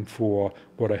plan for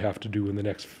what I have to do in the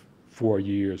next 4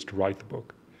 years to write the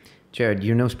book. Jared,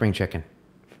 you're no spring chicken.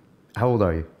 How old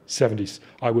are you? 70s.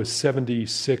 I was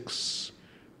 76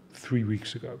 3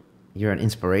 weeks ago. You're an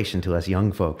inspiration to us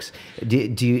young folks. Do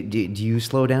you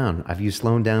slow down? Have you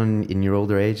slowed down in your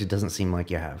older age? It doesn't seem like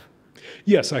you have.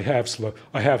 Yes, I have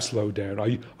slowed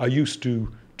down. I used to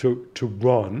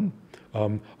run.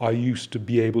 I used to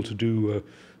be able to do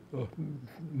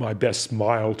my best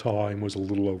mile time was a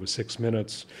little over 6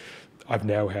 minutes. I've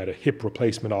now had a hip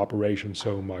replacement operation,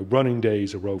 so my running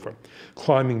days are over.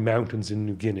 Climbing mountains in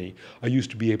New Guinea. I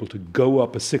used to be able to go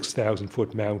up a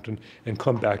 6,000-foot mountain and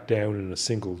come back down in a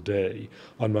single day.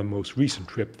 On my most recent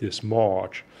trip this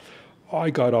March,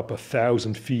 I got up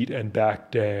 1,000 feet and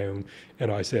back down,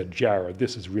 and I said, Jared,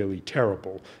 this is really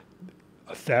terrible.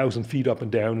 1,000 feet up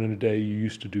and down in a day, you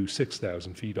used to do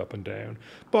 6,000 feet up and down.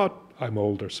 But I'm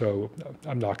older, so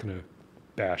I'm not going to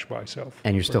bash myself.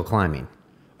 And you're still climbing.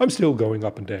 I'm still going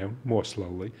up and down more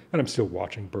slowly, and I'm still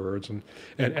watching birds. And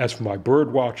as for my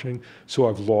bird watching, so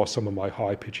I've lost some of my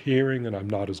high-pitch hearing, and I'm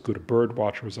not as good a bird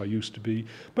watcher as I used to be.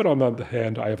 But on the other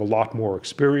hand, I have a lot more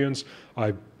experience.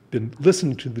 I've been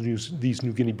listening to these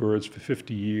New Guinea birds for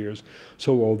 50 years,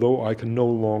 so although I can no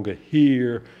longer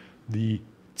hear the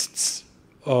tss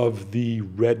of the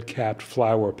red-capped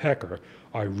flower pecker,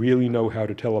 I really know how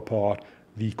to tell apart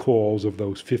the calls of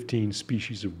those 15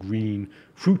 species of green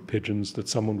fruit pigeons that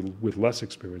someone with less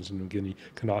experience in New Guinea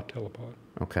cannot tell apart.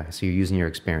 Okay, so you're using your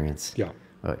experience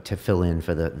to fill in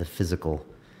for the physical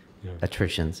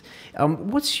attritions.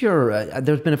 What's your?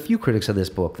 There's been a few critics of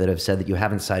this book that have said that you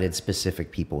haven't cited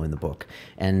specific people in the book,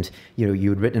 and you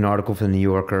had written an article for the New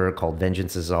Yorker called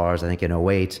 "Vengeance is Ours," I think in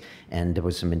 '08, and there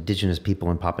was some indigenous people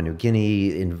in Papua New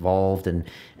Guinea involved, and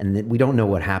we don't know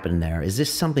what happened there. Is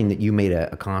this something that you made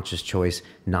a conscious choice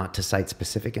not to cite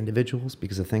specific individuals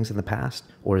because of things in the past,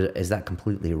 or is that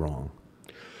completely wrong?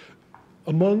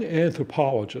 Among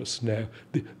anthropologists now,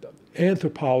 the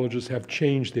anthropologists have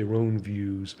changed their own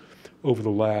views over the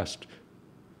last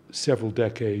several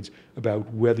decades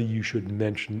about whether you should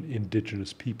mention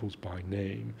indigenous people by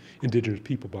name.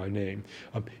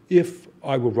 If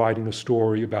I were writing a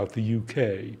story about the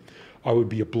UK, I would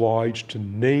be obliged to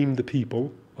name the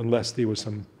people unless there was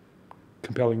some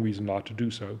compelling reason not to do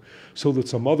so that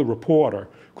some other reporter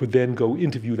could then go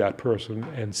interview that person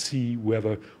and see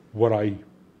whether what I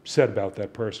said about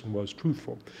that person was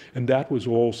truthful. And that was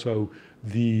also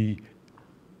the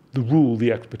rule,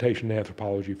 the expectation in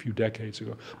anthropology a few decades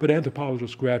ago. But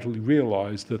anthropologists gradually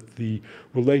realized that the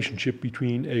relationship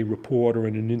between a reporter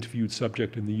and an interviewed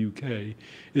subject in the UK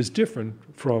is different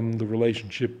from the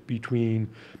relationship between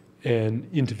an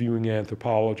interviewing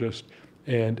anthropologist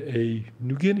and a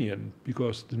New Guinean,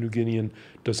 because the New Guinean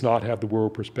does not have the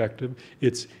world perspective.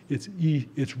 It's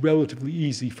relatively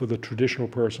easy for the traditional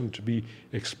person to be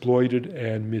exploited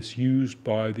and misused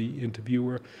by the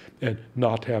interviewer and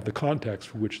not have the context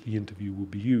for which the interview will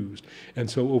be used. And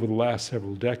so over the last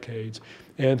several decades,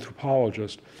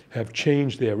 anthropologists have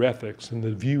changed their ethics, and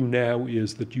the view now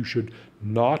is that you should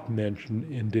not mention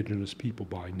indigenous people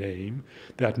by name.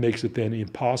 That makes it then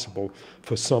impossible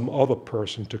for some other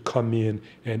person to come in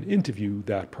and interview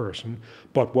that person.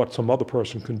 But what some other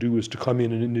person can do is to come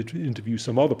in and interview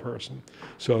some other person.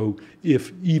 So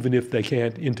even if they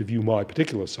can't interview my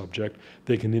particular subject,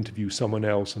 they can interview someone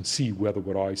else and see whether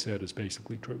what I said is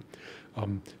basically true.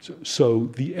 So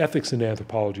the ethics in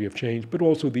anthropology have changed, but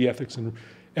also the ethics and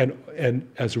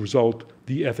as a result,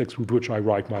 the ethics with which I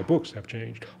write my books have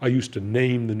changed. I used to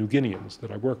name the New Guineans that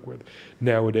I work with.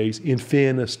 Nowadays, in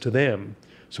fairness to them,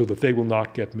 so that they will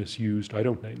not get misused, I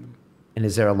don't name them. And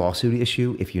is there a lawsuit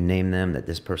issue if you name them that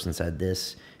this person said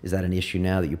this? Is that an issue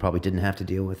now that you probably didn't have to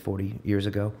deal with 40 years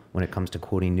ago when it comes to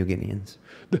quoting New Guineans?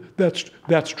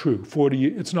 That's true.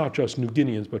 It's not just New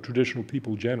Guineans, but traditional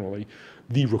people generally.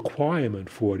 The requirement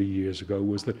 40 years ago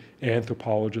was that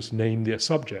anthropologists name their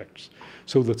subjects.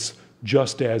 So that's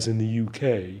just as in the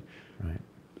UK, right,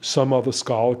 some other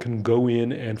scholar can go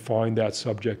in and find that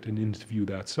subject and interview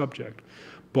that subject.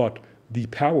 But the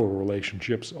power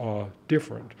relationships are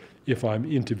different. If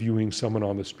I'm interviewing someone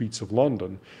on the streets of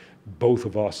London, both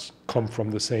of us come from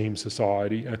the same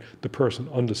society, and the person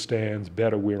understands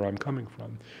better where I'm coming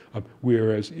from.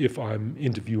 Whereas if I'm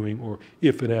interviewing, or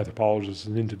if an anthropologist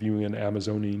is interviewing an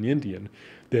Amazonian Indian,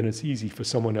 then it's easy for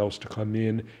someone else to come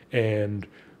in and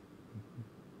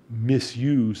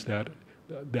misuse that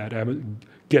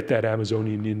get that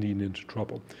Amazonian Indian into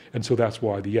trouble. And so that's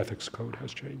why the ethics code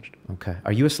has changed. Okay.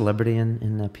 Are you a celebrity in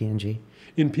PNG?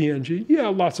 In PNG, yeah,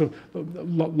 lots of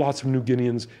New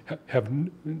Guineans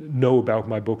know about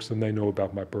my books and they know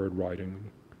about my bird writing.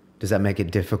 Does that make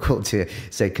it difficult to,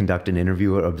 say, conduct an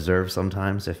interview or observe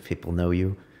sometimes if people know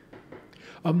you?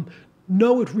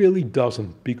 No, it really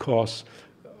doesn't, because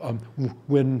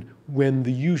when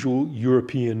the usual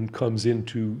European comes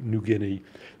into New Guinea,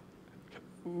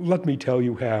 let me tell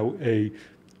you how what a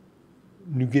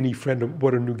New Guinea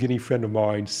friend of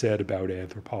mine said about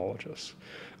anthropologists.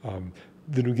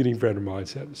 The New Guinea friend of mine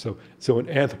said, so an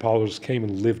anthropologist came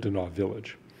and lived in our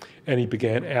village, and he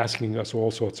began asking us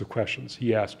all sorts of questions.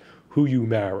 He asked who you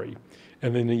marry,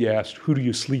 and then he asked who do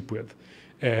you sleep with,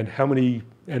 and who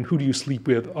do you sleep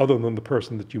with other than the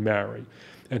person that you marry,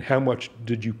 and how much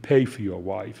did you pay for your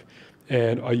wife,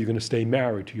 and are you going to stay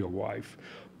married to your wife?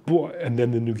 Boy, and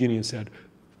then the New Guinean said,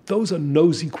 those are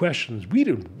nosy questions. We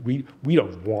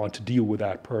don't want to deal with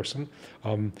that person.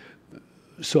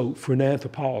 So for an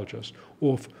anthropologist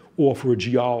or for a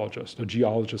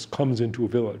geologist comes into a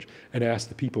village and asks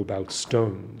the people about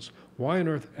stones. Why on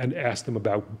earth? And ask them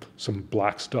about some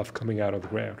black stuff coming out of the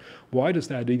ground. Why does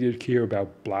that idiot care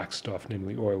about black stuff,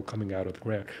 namely oil coming out of the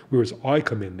ground? Whereas I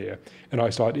come in there and I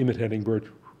start imitating birds,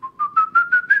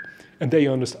 and they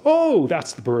understand, oh,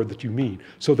 that's the bird that you mean.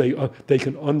 So they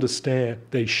can understand,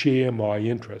 they share my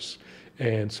interests.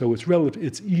 And so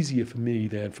it's easier for me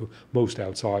than for most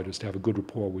outsiders to have a good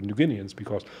rapport with New Guineans,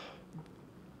 because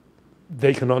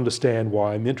they can understand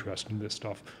why I'm interested in this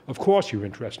stuff. Of course you're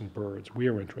interested in birds. We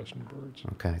are interested in birds.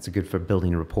 Okay, it's good for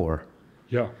building rapport.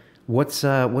 Yeah. What's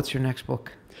your next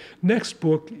book? Next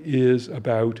book is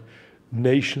about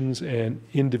nations and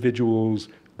individuals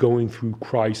going through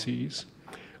crises.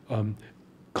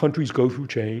 Countries go through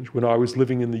change. When I was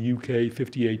living in the UK,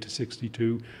 58 to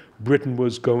 62, Britain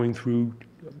was going through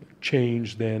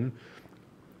change then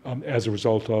as a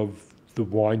result of the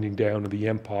winding down of the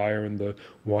empire and the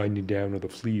winding down of the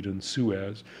fleet in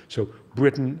Suez. So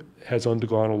Britain has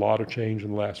undergone a lot of change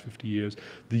in the last 50 years.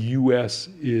 The US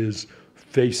is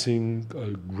facing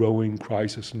a growing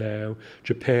crisis now.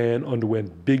 Japan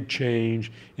underwent big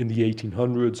change in the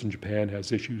 1800s, and Japan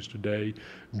has issues today.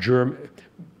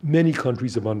 Many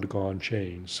countries have undergone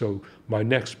change. So my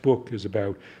next book is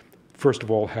about, first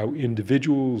of all, how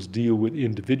individuals deal with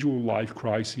individual life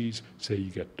crises. Say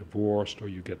you get divorced, or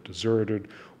you get deserted,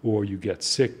 or you get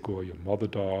sick, or your mother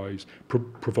dies,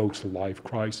 provokes a life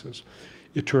crisis.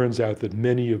 It turns out that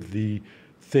many of the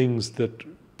things that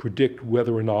predict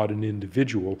whether or not an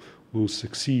individual will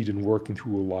succeed in working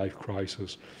through a life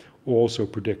crisis also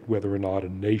predict whether or not a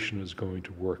nation is going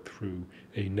to work through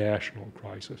a national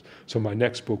crisis. So my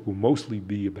next book will mostly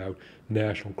be about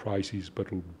national crises, but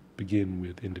it'll begin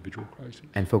with individual crises.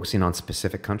 And focusing on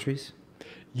specific countries?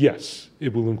 Yes,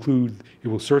 it will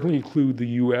certainly include the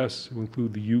US, it will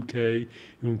include the UK, it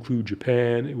will include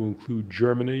Japan, it will include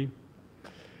Germany.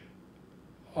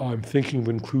 I'm thinking of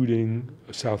including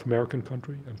a South American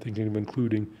country. I'm thinking of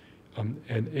including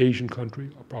an Asian country.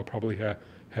 I'll probably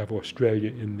have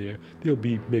Australia in there. There'll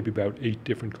be maybe about 8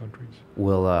 different countries.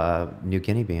 Will New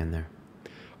Guinea be in there?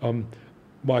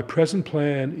 My present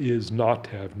plan is not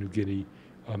to have New Guinea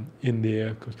in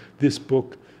there, because this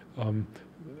book,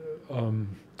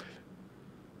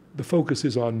 the focus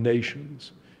is on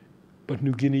nations, but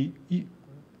New Guinea,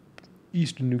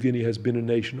 Eastern New Guinea has been a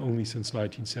nation only since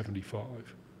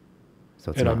 1975.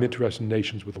 So and I'm interested in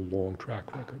nations with a long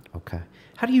track record. Okay.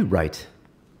 How do you write?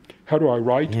 How do I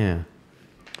write? Yeah.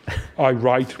 I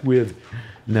write with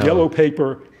yellow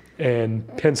paper and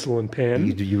pencil and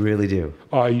pen. You really do.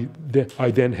 I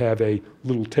then have a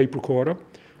little tape recorder.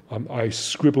 I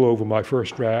scribble over my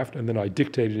first draft, and then I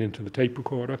dictate it into the tape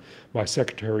recorder. My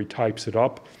secretary types it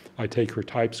up. I take her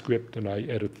typescript, and I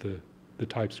edit the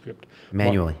typescript.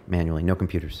 Manually, no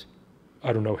computers.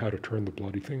 I don't know how to turn the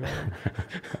bloody thing on.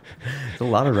 There's a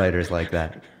lot of writers like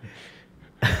that.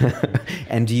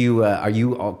 And are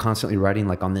you all constantly writing,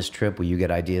 like on this trip? Will you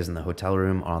get ideas in the hotel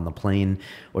room or on the plane?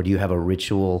 Or do you have a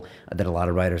ritual that a lot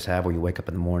of writers have where you wake up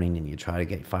in the morning and you try to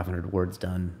get 500 words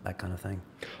done, that kind of thing?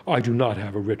 I do not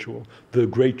have a ritual. The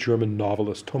great German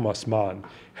novelist Thomas Mann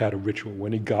had a ritual.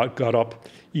 When he got up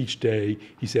each day,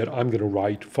 he said, I'm going to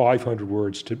write 500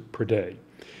 words per day.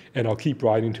 And I'll keep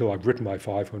writing until I've written my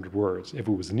 500 words. If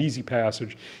it was an easy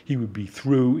passage, he would be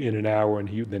through in an hour, and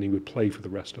then he would play for the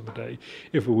rest of the day.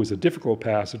 If it was a difficult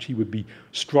passage, he would be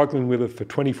struggling with it for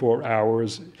 24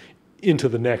 hours into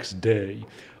the next day.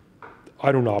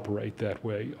 I don't operate that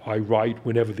way. I write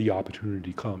whenever the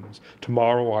opportunity comes.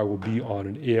 Tomorrow I will be on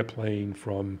an airplane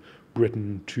from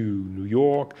Britain to New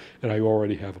York, and I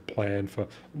already have a plan for,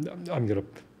 I'm going to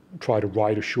try to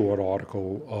write a short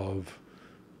article of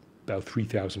about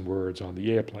 3,000 words on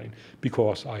the airplane,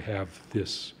 because I have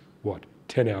this,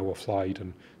 10-hour flight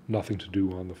and nothing to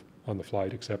do on the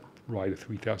flight except write a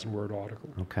 3,000-word article.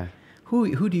 Okay.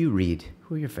 Who do you read?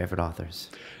 Who are your favorite authors?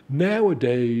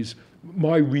 Nowadays,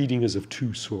 my reading is of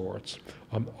two sorts.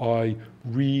 I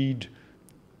read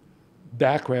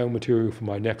background material for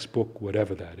my next book,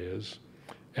 whatever that is,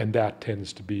 and that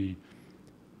tends to be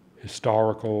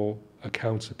historical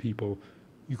accounts of people,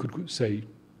 you could say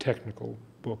technical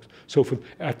books. So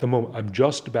at the moment, I'm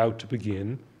just about to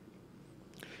begin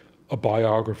a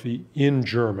biography in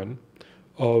German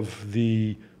of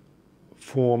the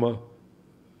former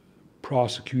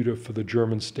prosecutor for the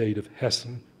German state of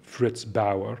Hessen, Fritz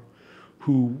Bauer,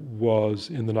 who was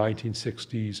in the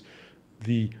 1960s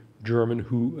the German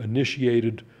who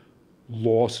initiated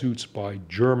lawsuits by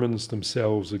Germans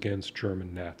themselves against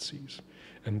German Nazis.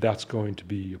 And that's going to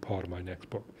be a part of my next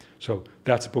book. So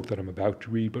that's a book that I'm about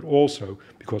to read, but also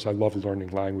because I love learning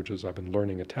languages, I've been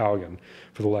learning Italian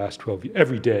for the last 12 years.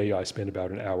 Every day I spend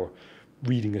about an hour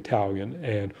reading Italian,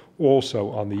 and also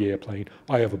on the airplane,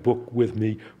 I have a book with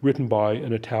me written by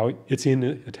an Italian, it's in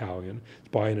Italian, it's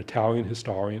by an Italian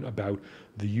historian about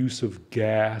the use of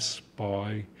gas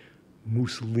by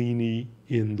Mussolini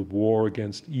in the war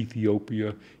against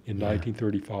Ethiopia in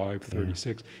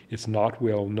 1935-36. It's not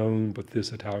well known, but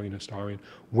this Italian historian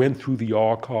went through the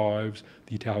archives.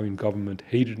 The Italian government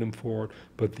hated him for it,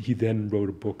 but he then wrote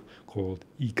a book called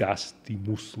I gas di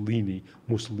Mussolini,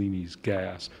 Mussolini's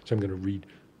gas. So I'm going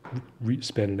to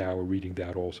spend an hour reading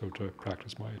that also to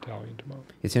practice my Italian tomorrow.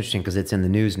 It's interesting because it's in the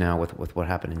news now with what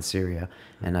happened in Syria,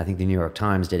 and I think the New York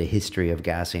Times did a history of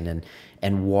gassing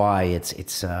and why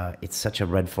it's such a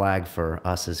red flag for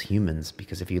us as humans,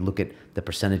 because if you look at the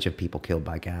percentage of people killed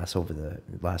by gas over the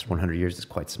last 100 years, it's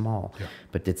quite small. Yeah.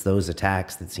 But it's those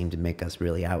attacks that seem to make us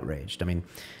really outraged. I mean,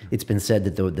 it's been said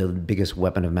that the biggest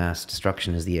weapon of mass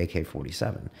destruction is the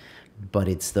AK-47. But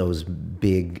it's those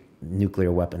big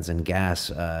nuclear weapons and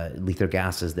lethal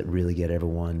gases that really get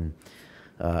everyone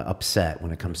upset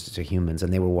when it comes to humans.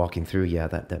 And they were walking through,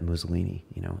 that Mussolini,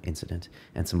 incident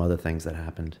and some other things that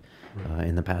happened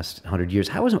in the past 100 years.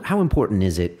 How important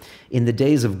is it in the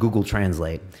days of Google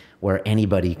Translate, where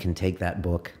anybody can take that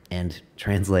book and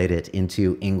translate it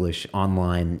into English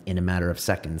online in a matter of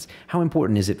seconds? How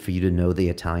important is it for you to know the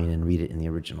Italian and read it in the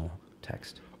original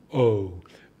text? Oh,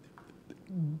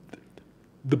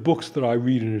 the books that I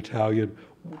read in Italian,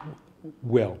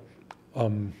 well,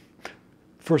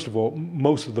 first of all,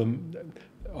 most of them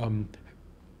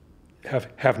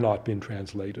have not been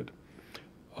translated.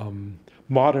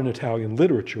 Modern Italian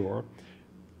literature,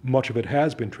 much of it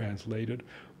has been translated,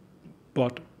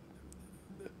 but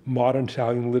modern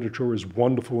Italian literature is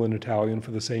wonderful in Italian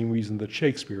for the same reason that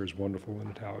Shakespeare is wonderful in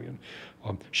Italian.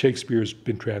 Shakespeare's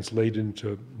been translated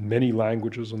into many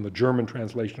languages, and the German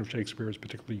translation of Shakespeare is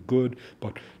particularly good,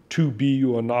 but to be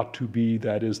or not to be,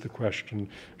 that is the question.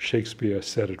 Shakespeare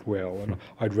said it well, and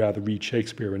I'd rather read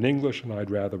Shakespeare in English, and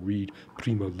I'd rather read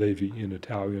Primo Levi in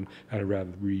Italian, and I'd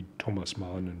rather read Thomas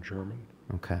Mann in German.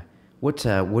 Okay. What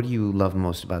do you love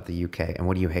most about the UK, and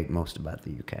what do you hate most about the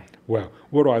UK? Well,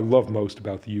 what do I love most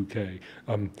about the UK?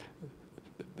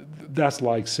 That's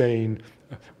like saying,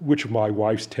 which of my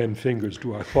wife's 10 fingers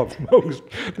do I love most?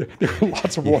 There are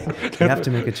lots of you have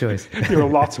to make a choice. There are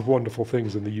lots of wonderful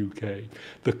things in the UK.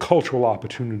 The cultural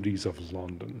opportunities of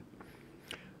London,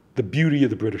 the beauty of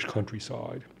the British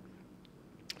countryside,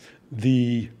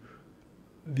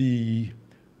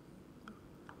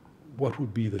 what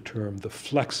would be the term? The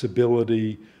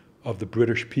flexibility of the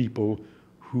British people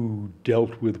who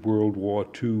dealt with World War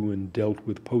II and dealt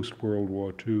with post-World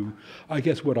War II. I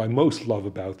guess what I most love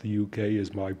about the UK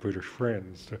is my British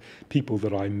friends, the people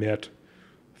that I met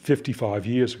 55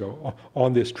 years ago.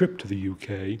 On this trip to the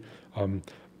UK,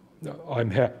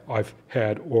 I've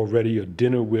had already a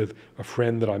dinner with a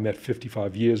friend that I met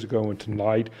 55 years ago, and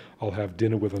tonight I'll have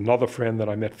dinner with another friend that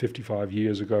I met 55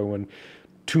 years ago, and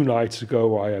 2 nights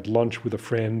ago, I had lunch with a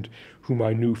friend whom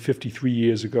I knew 53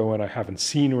 years ago, and I haven't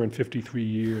seen her in 53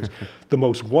 years. The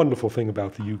most wonderful thing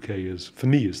about the UK for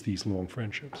me, is these long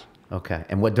friendships. Okay,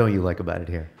 and what don't you like about it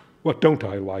here? What don't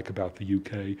I like about the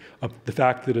UK? The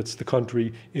fact that it's the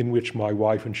country in which my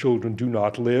wife and children do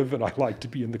not live, and I like to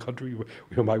be in the country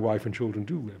where my wife and children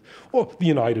do live. Well, the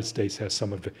United States has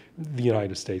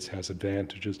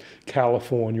advantages.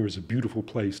 California is a beautiful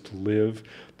place to live.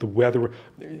 The weather,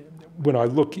 when I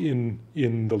look in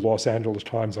the Los Angeles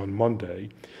Times on Monday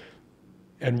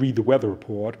and read the weather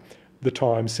report, the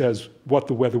Times says what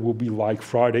the weather will be like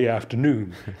Friday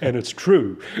afternoon, and it's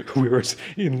true. Whereas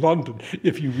in London,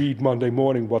 if you read Monday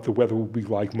morning what the weather will be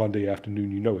like Monday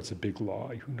afternoon, you know it's a big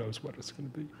lie. Who knows what it's going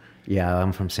to be? Yeah,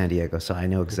 I'm from San Diego, so I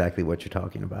know exactly what you're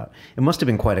talking about. It must have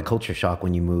been quite a culture shock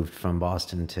when you moved from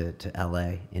Boston to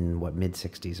LA in what,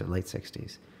 mid-60s or late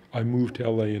 60s? I moved to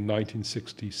LA in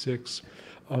 1966.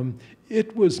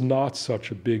 It was not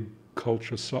such a big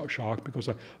culture shock because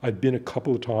I'd been a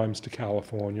couple of times to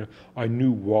California. I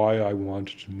knew why I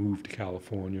wanted to move to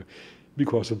California,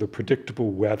 because of the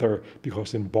predictable weather,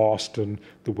 because in Boston,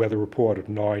 the weather report at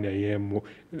 9 a.m.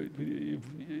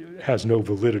 has no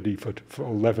validity for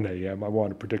 11 a.m. I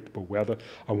wanted predictable weather.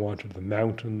 I wanted the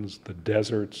mountains, the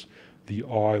deserts, the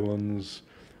islands.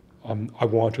 I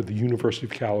wanted the University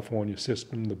of California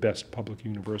system, the best public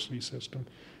university system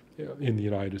in the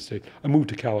United States. I moved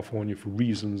to California for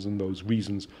reasons, and those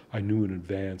reasons I knew in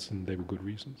advance, and they were good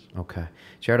reasons. Okay.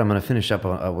 Jared, I'm going to finish up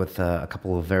with a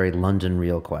couple of very London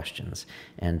real questions.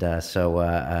 And so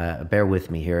bear with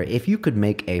me here. If you could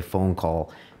make a phone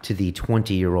call to the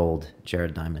 20-year-old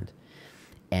Jared Diamond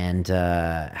and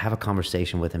have a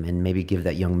conversation with him and maybe give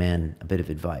that young man a bit of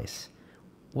advice,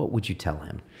 what would you tell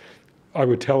him? I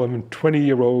would tell him,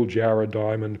 20-year-old Jared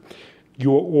Diamond,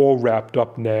 you're all wrapped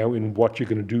up now in what you're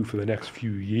going to do for the next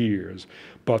few years,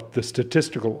 but the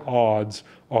statistical odds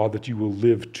are that you will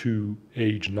live to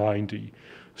age 90.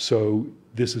 So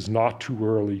this is not too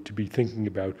early to be thinking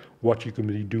about what you're going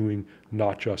to be doing,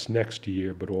 not just next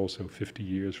year, but also 50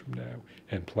 years from now,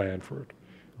 and plan for it.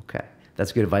 Okay,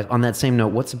 that's good advice. On that same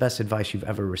note, what's the best advice you've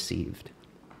ever received?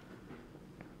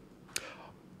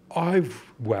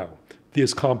 Well,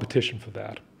 there's competition for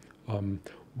that.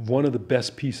 One of the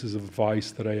best pieces of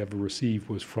advice that I ever received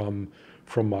was from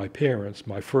my parents.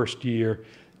 My first year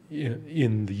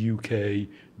in the UK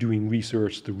doing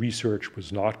research, the research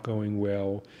was not going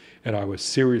well, and I was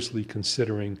seriously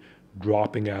considering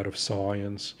dropping out of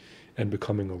science and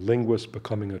becoming a linguist,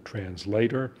 becoming a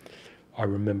translator. I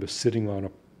remember sitting on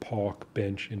a park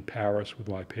bench in Paris with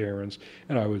my parents,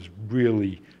 and I was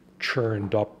really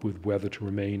churned up with whether to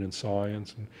remain in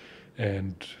science.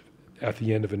 And at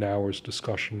the end of an hour's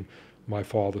discussion, my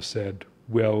father said,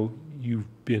 well,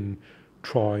 you've been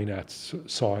trying at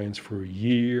science for a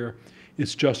year.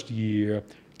 It's just a year.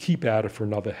 Keep at it for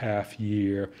another half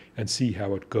year and see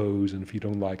how it goes. And if you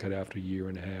don't like it after a year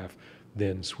and a half,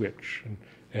 then switch.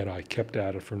 And I kept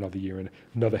at it for another year and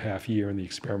another half year, and the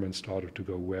experiment started to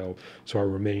go well. So I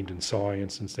remained in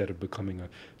science instead of becoming a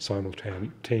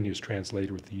simultaneous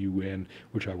translator at the UN,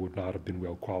 which I would not have been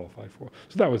well qualified for.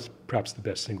 So that was perhaps the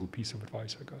best single piece of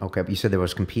advice I got. Okay, but you said there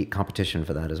was competition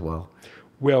for that as well.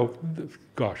 Well,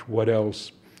 gosh, what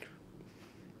else?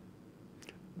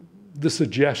 The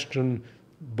suggestion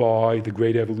by the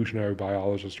great evolutionary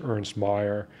biologist Ernst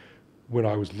Mayr, when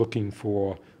I was looking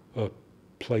for a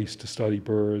place to study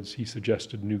birds, he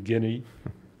suggested New Guinea.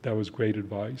 That was great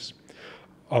advice.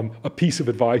 A piece of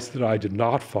advice that I did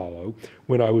not follow,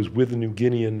 when I was with a New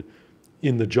Guinean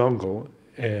in the jungle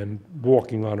and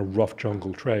walking on a rough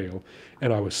jungle trail,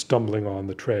 and I was stumbling on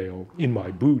the trail in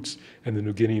my boots, and the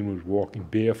New Guinean was walking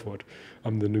barefoot,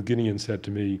 the New Guinean said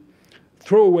to me,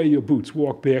 throw away your boots,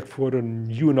 walk barefoot,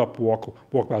 and you and up walk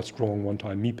out strong one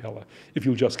time, me Pella. If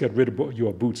you'll just get rid of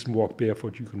your boots and walk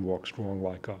barefoot, you can walk strong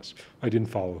like us. I didn't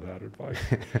follow that advice.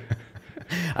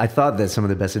 I thought that some of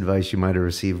the best advice you might have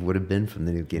received would have been from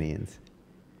the New Guineans.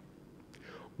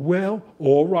 Well,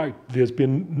 all right. There's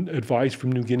been advice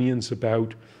from New Guineans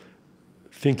about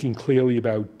thinking clearly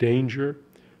about danger.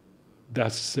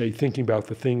 That's to say, thinking about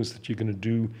the things that you're going to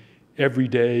do every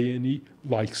day, and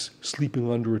like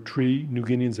sleeping under a tree. New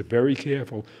Guineans are very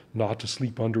careful not to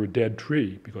sleep under a dead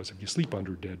tree, because if you sleep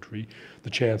under a dead tree, the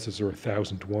chances are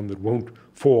 1,000 to 1 that won't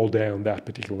fall down that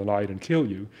particular night and kill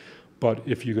you. But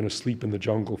if you're going to sleep in the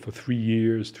jungle for 3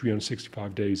 years,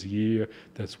 365 days a year,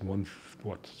 that's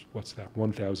what's that?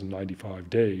 1,095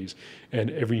 days.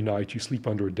 And every night you sleep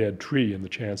under a dead tree, and the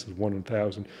chance is 1 in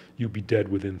 1,000 you'll be dead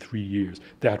within 3 years.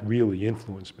 That really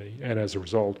influenced me. And as a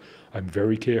result, I'm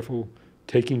very careful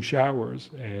taking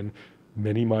showers. And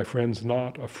many of my friends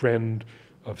not. A friend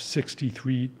of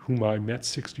 63, whom I met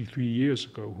 63 years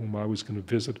ago, whom I was going to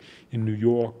visit in New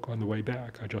York on the way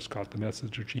back. I just got the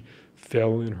message that she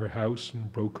fell in her house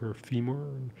and broke her femur,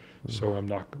 and so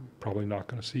I'm probably not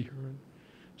going to see her.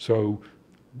 So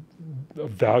a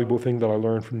valuable thing that I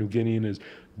learned from New Guinean is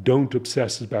don't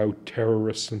obsess about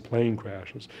terrorists and plane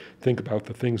crashes. Think about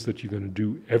the things that you're going to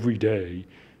do every day,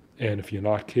 and if you're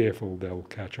not careful, they'll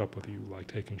catch up with you, like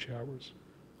taking showers.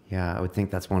 Yeah, I would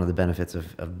think that's one of the benefits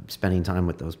of spending time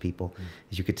with those people,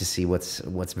 is you get to see what's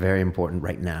very important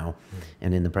right now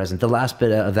and in the present. The last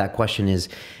bit of that question is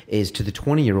to the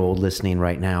 20-year-old listening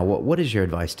right now, what is your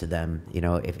advice to them? You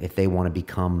know, if they want to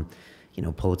become, you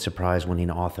know, Pulitzer Prize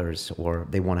winning authors, or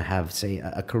they want to have, say,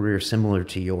 a career similar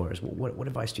to yours, what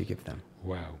advice do you give them?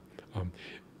 Wow.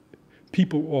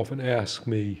 People often ask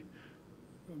me,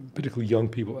 particularly young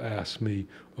people ask me,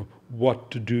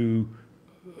 what to do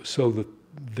so that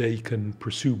they can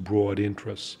pursue broad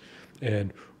interests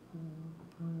and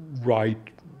write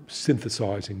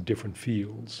synthesizing different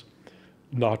fields,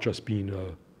 not just being a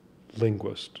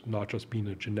linguist, not just being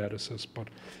a geneticist, but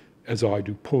as I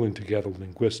do, pulling together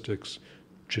linguistics,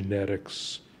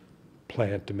 genetics,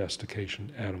 plant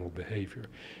domestication, animal behavior.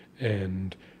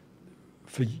 And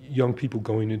for young people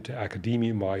going into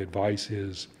academia, my advice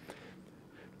is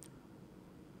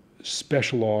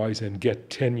specialize and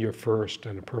get tenure first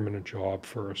and a permanent job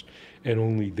first, and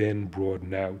only then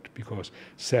broaden out, because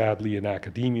sadly in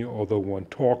academia, although one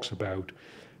talks about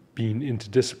being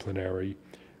interdisciplinary,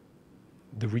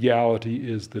 the reality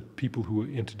is that people who are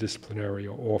interdisciplinary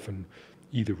are often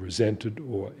either resented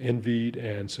or envied,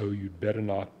 and so you'd better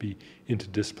not be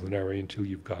interdisciplinary until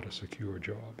you've got a secure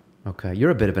job. Okay, you're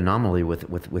a bit of an anomaly with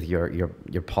your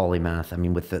polymath. I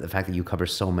mean, with the fact that you cover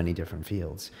so many different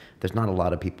fields. There's not a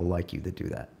lot of people like you that do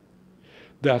that.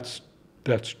 That's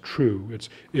true.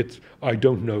 It's I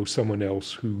don't know someone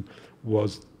else who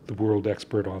was the world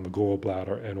expert on the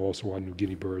gallbladder and also on New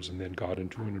Guinea birds, and then got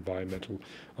into an environmental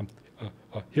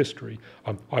history.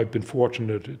 I've been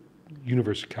fortunate at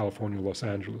University of California, Los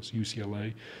Angeles,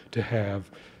 UCLA, to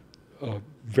have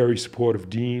very supportive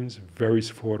deans, very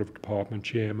supportive department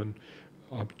chairmen,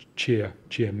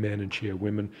 chairmen and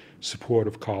chairwomen,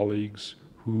 supportive colleagues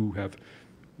who have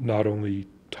not only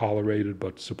tolerated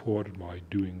but supported my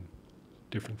doing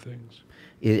different things.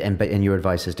 And your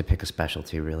advice is to pick a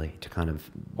specialty, really, to kind of...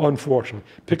 Unfortunately.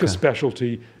 Pick a Okay.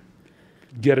 specialty,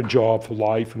 get a job for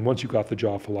life, and once you got the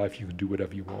job for life, you can do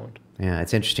whatever you want. Yeah,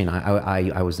 it's interesting.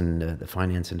 I was in the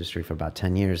finance industry for about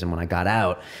 10 years, and when I got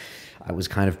out, I was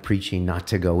kind of preaching not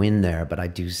to go in there, but I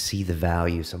do see the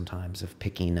value sometimes of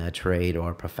picking a trade or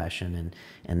a profession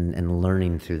and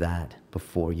learning through that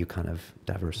before you kind of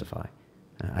diversify.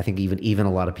 I think even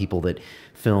a lot of people that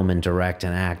film and direct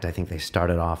and act, I think they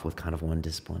started off with kind of one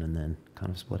discipline and then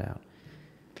kind of split out.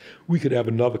 We could have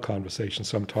another conversation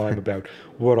sometime about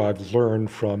what I've learned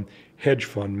from hedge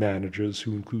fund managers,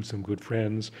 who include some good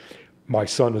friends. My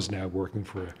son is now working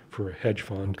for a hedge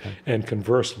fund, Okay. and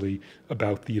conversely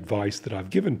about the advice that I've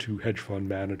given to hedge fund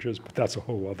managers, but that's a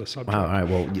whole other subject. Wow, all right,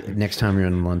 well, next time you're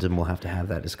in London, we'll have to have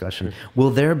that discussion. Will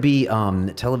there be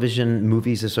television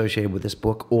movies associated with this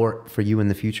book, or for you in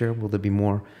the future, will there be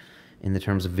more in the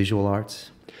terms of visual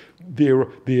arts?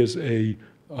 There's a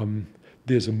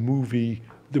movie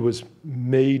that was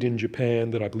made in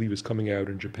Japan that I believe is coming out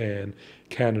in Japan,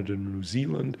 Canada, and New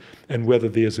Zealand. And whether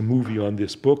there's a movie on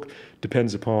this book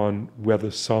depends upon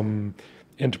whether some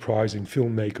enterprising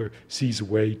filmmaker sees a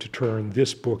way to turn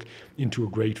this book into a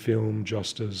great film,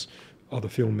 just as other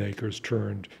filmmakers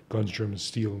turned Guns, Germs,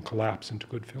 Steel, and Collapse into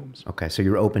good films. Okay, so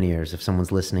you're open ears. If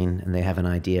someone's listening and they have an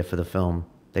idea for the film,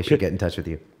 they should get in touch with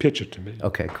you. Pitch it to me.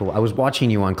 Okay, cool. I was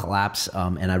watching you on Collapse,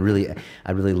 and I really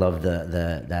love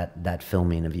that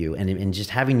filming of you, and just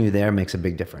having you there makes a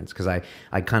big difference, because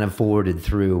I kind of forwarded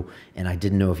through, and I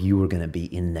didn't know if you were going to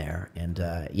be in there, and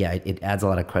yeah, it adds a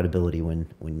lot of credibility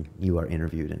when you are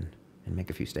interviewed and make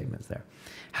a few statements there.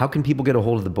 How can people get a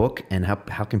hold of the book, and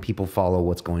how can people follow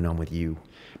what's going on with you?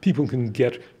 People can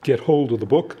get hold of the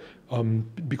book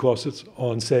because it's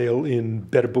on sale in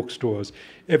better bookstores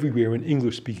everywhere in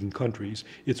English-speaking countries.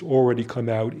 It's already come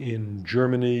out in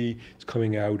Germany. It's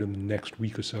coming out in the next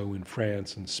week or so in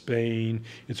France and Spain.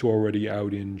 It's already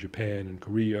out in Japan and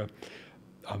Korea.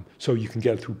 So you can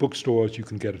get it through bookstores. You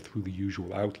can get it through the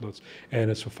usual outlets.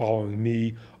 And as for following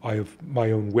me, I have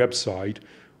my own website,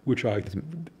 which I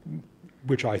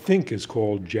think is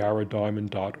called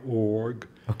jareddiamond.org.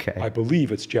 Okay. I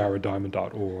believe it's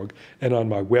jareddiamond.org. And on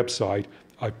my website,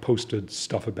 I posted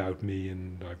stuff about me,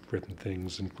 and I've written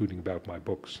things, including about my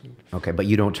books. Okay, but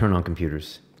you don't turn on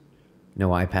computers? No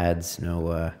iPads,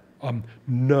 no...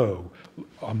 No.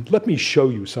 Let me show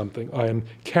you something. I am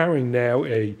carrying now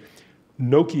a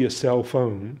Nokia cell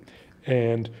phone,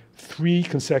 and 3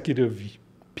 consecutive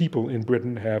people in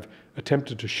Britain have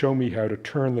attempted to show me how to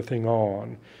turn the thing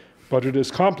on. But it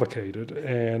is complicated,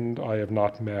 and I have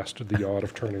not mastered the art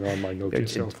of turning on my Nokia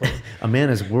cell phone. A man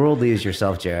as worldly as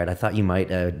yourself, Jared, I thought you might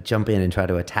jump in and try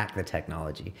to attack the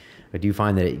technology. Or do you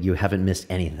find that you haven't missed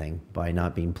anything by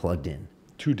not being plugged in?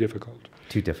 Too difficult.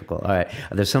 Too difficult. All right.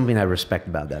 There's something I respect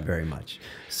about that very much.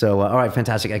 So, all right,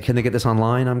 fantastic. Can they get this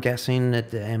online, I'm guessing,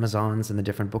 at the Amazons and the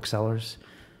different booksellers?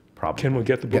 Probably. Can we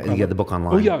get the book? You get the book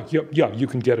online. Oh yeah. You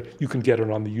can get it. You can get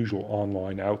it on the usual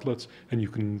online outlets, and you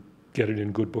can get it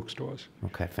in good bookstores.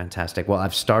 Okay, fantastic. Well,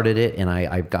 I've started it, and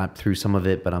I got through some of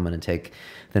it, but I'm going to take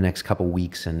the next couple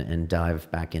weeks and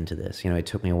dive back into this. You know, it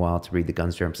took me a while to read the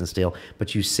Guns, Germs, and Steel,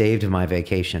 but you saved my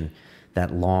vacation,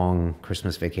 that long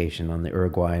Christmas vacation on the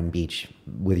Uruguayan beach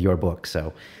with your book.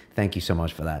 So thank you so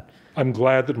much for that. I'm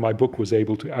glad that my book was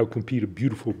able to outcompete A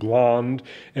Beautiful Blonde,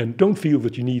 and don't feel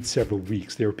that you need several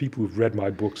weeks. There are people who've read my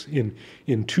books in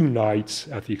 2 nights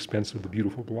at the expense of The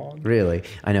Beautiful Blonde. Really?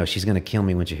 I know she's going to kill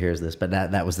me when she hears this, but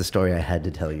that was the story I had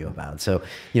to tell you about. So,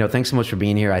 you know, thanks so much for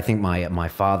being here. I think my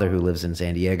father, who lives in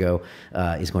San Diego,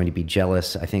 is going to be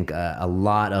jealous. I think a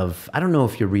lot of, I don't know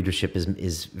if your readership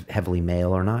is heavily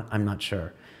male or not. I'm not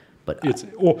sure. But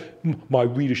my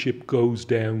readership goes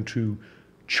down to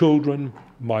children.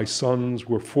 My sons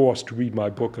were forced to read my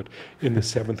book in the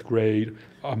 7th grade.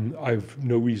 I've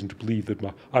no reason to believe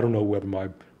that I don't know whether my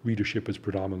readership is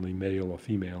predominantly male or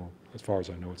female. As far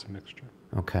as I know, it's a mixture.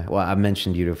 Okay. Well, I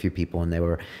mentioned you to a few people, and they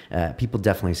were people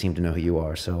definitely seem to know who you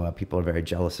are. So people are very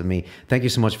jealous of me. Thank you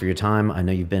so much for your time. I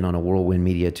know you've been on a whirlwind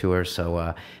media tour,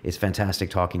 so it's fantastic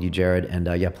talking to you, Jared. And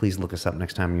yeah, please look us up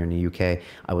next time you're in the UK.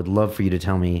 I would love for you to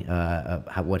tell me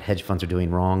what hedge funds are doing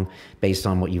wrong based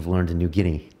on what you've learned in New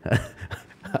Guinea.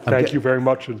 Thank you very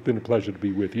much. It's been a pleasure to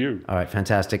be with you. All right,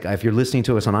 fantastic. If you're listening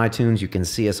to us on iTunes, you can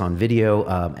see us on video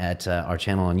at our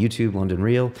channel on YouTube, London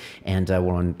Real, and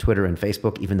we're on Twitter and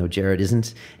Facebook, even though Jared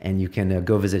isn't. And you can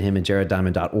go visit him at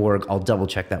jareddiamond.org. I'll double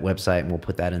check that website, and we'll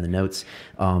put that in the notes.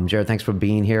 Jared, thanks for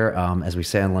being here. As we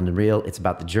say on London Real, it's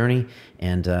about the journey,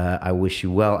 and I wish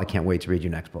you well. I can't wait to read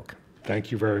your next book.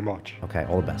 Thank you very much. Okay,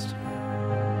 all the best.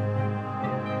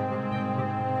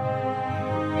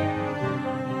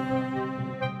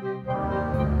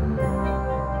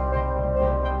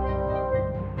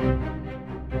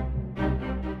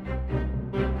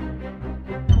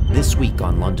 This week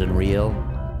on London Real,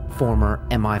 former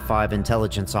MI5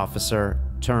 intelligence officer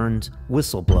turned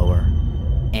whistleblower,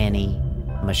 Annie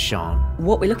Machon.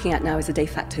 What we're looking at now is a de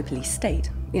facto police state.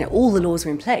 You know, all the laws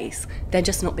are in place, they're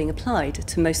just not being applied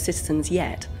to most citizens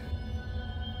yet.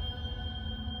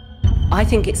 I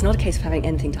think it's not a case of having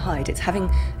anything to hide, it's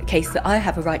having a case that I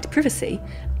have a right to privacy,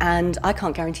 and I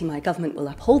can't guarantee my government will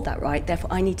uphold that right,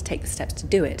 therefore I need to take the steps to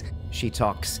do it. She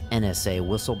talks NSA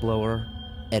whistleblower,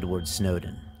 Edward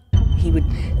Snowden. He would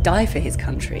die for his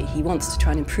country. He wants to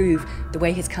try and improve the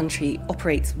way his country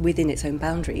operates within its own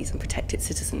boundaries and protect its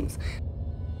citizens.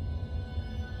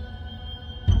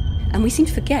 And we seem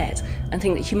to forget and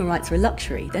think that human rights are a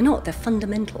luxury. They're not, they're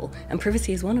fundamental, and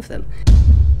privacy is one of them.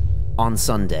 On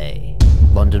Sunday,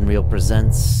 London Real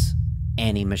presents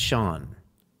Annie Machon,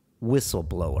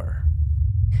 whistleblower.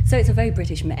 So it's a very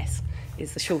British mess,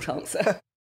 is the short answer.